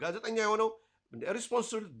 ድምጻችንን ጋዜጠኛ የሆነው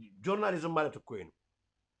ሪስፖንሲብል ጆርናሊዝም ማለት እኮ ይሄ ነው።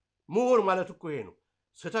 ምሁር ማለት እኮ ይሄ ነው።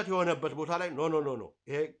 ስህተት የሆነበት ቦታ ላይ ኖ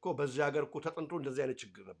ይሄ እኮ በዚህ ሀገር እኮ ተጠንቶ እንደዚህ አይነት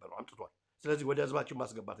ችግር ነበረው አምጥቷል፣ ስለዚህ ወደ ህዝባችን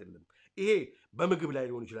ማስገባት የለንም። ይሄ በምግብ ላይ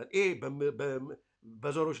ሊሆን ይችላል። ይሄ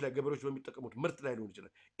በዘሮች ላይ ገበሬዎች በሚጠቀሙት ምርት ላይ ሊሆን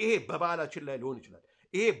ይችላል። ይሄ በባህላችን ላይ ሊሆን ይችላል።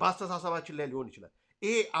 ይሄ በአስተሳሰባችን ላይ ሊሆን ይችላል።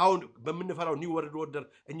 ይሄ አሁን በምንፈራው ኒው ወርልድ ኦርደር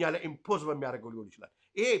እኛ ላይ ኢምፖዝ በሚያደርገው ሊሆን ይችላል።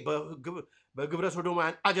 ይሄ በግብረ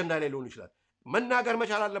ሶዶማውያን አጀንዳ ላይ ሊሆን ይችላል። መናገር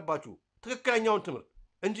መቻል አለባችሁ ትክክለኛውን ትምህርት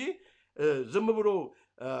እንጂ ዝም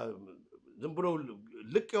ብሎ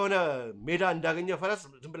ልቅ የሆነ ሜዳ እንዳገኘ ፈረስ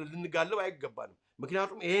ዝም ብለን ልንጋለብ አይገባንም።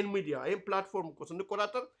 ምክንያቱም ይሄን ሚዲያ ይሄን ፕላትፎርም እኮ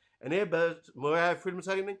ስንቆጣጠር እኔ በሙያ ፊልም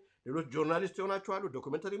ሰሪ ነኝ፣ ሌሎች ጆርናሊስት የሆናችሁ አሉ፣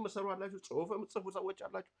 ዶክመንተሪ የምትሰሩ አላችሁ፣ ጽሁፍ የምትጽፉ ሰዎች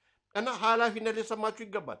አላችሁ እና ኃላፊነት ሊሰማችሁ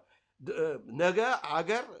ይገባል። ነገ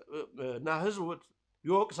አገር እና ህዝብ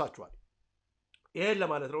ይወቅሳችኋል። ይሄን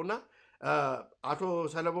ለማለት ነውና አቶ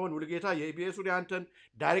ሰለሞን ውልጌታ የኢቢኤሱን ያንተን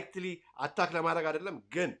ዳይሬክትሊ አታክ ለማድረግ አይደለም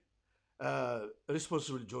ግን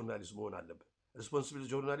ሪስፖንሲብል ጆርናሊስት መሆን አለበት ሪስፖንሲብል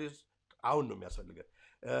ጆርናሊስት አሁን ነው የሚያስፈልገን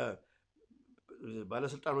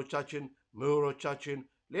ባለስልጣኖቻችን ምሁሮቻችን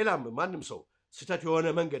ሌላም ማንም ሰው ስተት የሆነ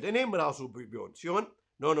መንገድ እኔም ራሱ ቢሆን ሲሆን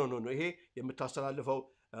ኖ ይሄ የምታስተላልፈው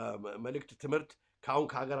መልእክት ትምህርት ካሁን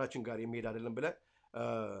ከሀገራችን ጋር የሚሄድ አይደለም ብለ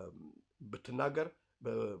ብትናገር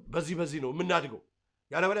በዚህ ነው የምናድገው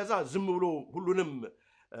ያለበለዚያ ዝም ብሎ ሁሉንም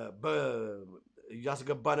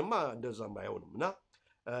ያስገባንማ እንደዛም አይሆንምና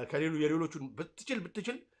የሌሎቹን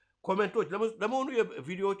ብትችል ኮሜንቶች ለመሆኑ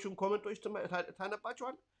የቪዲዮዎቹን ኮሜንቶች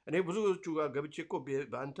ታነባቸዋል እኔ ብዙዎቹ ገብቼ እኮ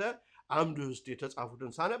በአንተ አምድ ውስጥ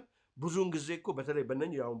የተጻፉትን ሳነብ ብዙውን ጊዜ እኮ በተለይ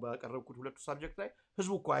በእነኚህ አሁን ባቀረብኩት ሁለቱ ሳብጀክት ላይ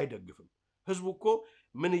ህዝቡ እኮ አይደግፍም ህዝቡ እኮ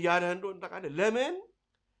ምን እያለ እንደሆነ ታውቃለህ ለምን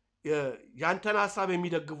ያንተን ሐሳብ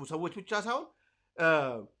የሚደግፉ ሰዎች ብቻ ሳይሆን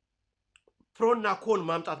ፕሮና ኮን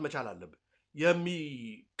ማምጣት መቻል አለበት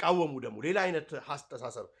የሚቃወሙ ደግሞ ሌላ አይነት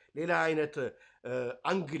አስተሳሰብ ሌላ አይነት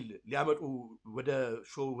አንግል ሊያመጡ ወደ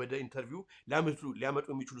ሾው ወደ ኢንተርቪው ሊያመጡ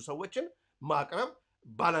የሚችሉ ሰዎችን ማቅረብ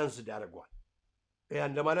ባላንስ ያደርገዋል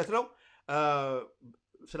ያን ለማለት ነው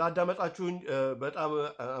ስላዳመጣችሁኝ በጣም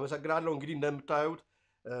አመሰግናለሁ እንግዲህ እንደምታዩት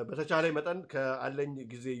በተቻለ መጠን ከአለኝ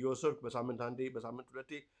ጊዜ እየወሰድኩ በሳምንት አንዴ በሳምንት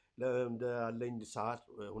ሁለቴ ለአለኝ ሰዓት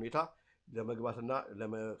ሁኔታ ለመግባትና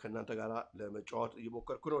ከእናንተ ጋር ለመጫወት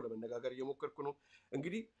እየሞከርኩ ነው ለመነጋገር እየሞከርኩ ነው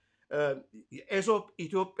እንግዲህ የኤሶፕ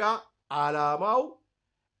ኢትዮጵያ ዓላማው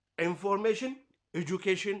ኢንፎርሜሽን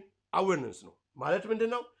ኤጁኬሽን አዌርነስ ነው ማለት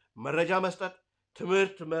ምንድነው መረጃ መስጠት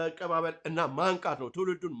ትምህርት መቀባበል እና ማንቃት ነው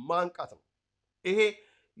ትውልዱን ማንቃት ነው ይሄ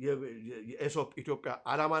የኤሶፕ ኢትዮጵያ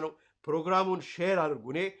ዓላማ ነው ፕሮግራሙን ሼር አድርጉ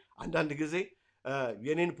እኔ አንዳንድ ጊዜ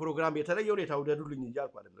የኔን ፕሮግራም የተለየ ሁኔታ ውደዱልኝ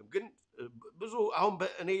እያልኩ አይደለም ግን ብዙ አሁን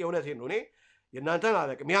እኔ የእውነቴን ነው እኔ የእናንተን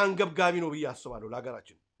አላውቅም ያንገብጋቢ ነው ብዬ አስባለሁ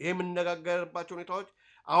ለሀገራችን ይሄ የምንነጋገርባቸው ሁኔታዎች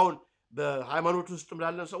አሁን በሃይማኖት ውስጥ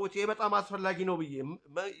ላለን ሰዎች ይሄ በጣም አስፈላጊ ነው ብዬ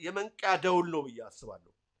የመንቂያ ደውል ነው ብዬ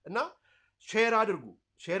አስባለሁ እና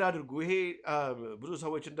ሼር አድርጉ ይሄ ብዙ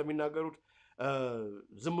ሰዎች እንደሚናገሩት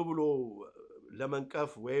ዝም ብሎ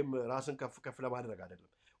ለመንቀፍ ወይም ራስን ከፍ ለማድረግ አይደለም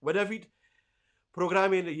ወደፊት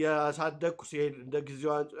ፕሮግራሜን ያሳደግኩ ሲሄድ እንደ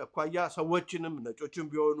ጊዜው አኳያ ሰዎችንም ነጮችን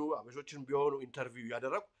ቢሆኑ አበሾችን ቢሆኑ ኢንተርቪው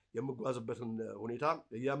ያደረኩ የምጓዝበትን ሁኔታ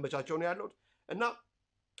እያመቻቸው ነው ያለው እና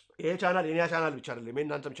ይሄ ቻናል የኛ ቻናል ብቻ አይደለም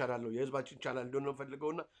የእናንተም ቻናል ነው የህዝባችን ቻናል እንደሆነ ነው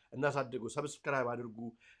ፈልገውና እናሳድጉ ሰብስክራይብ አድርጉ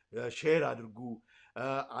ሼር አድርጉ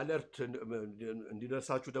አለርት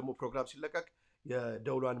እንዲደርሳችሁ ደግሞ ፕሮግራም ሲለቀቅ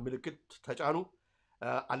የደውሏን ምልክት ተጫኑ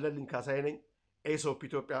አለልኝ ካሳዬ ነኝ ኤሶፕ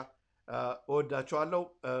ኢትዮጵያ እወዳችኋለሁ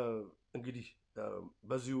እንግዲህ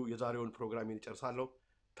በዚሁ የዛሬውን ፕሮግራሜን እጨርሳለሁ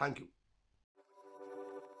ታንኪዩ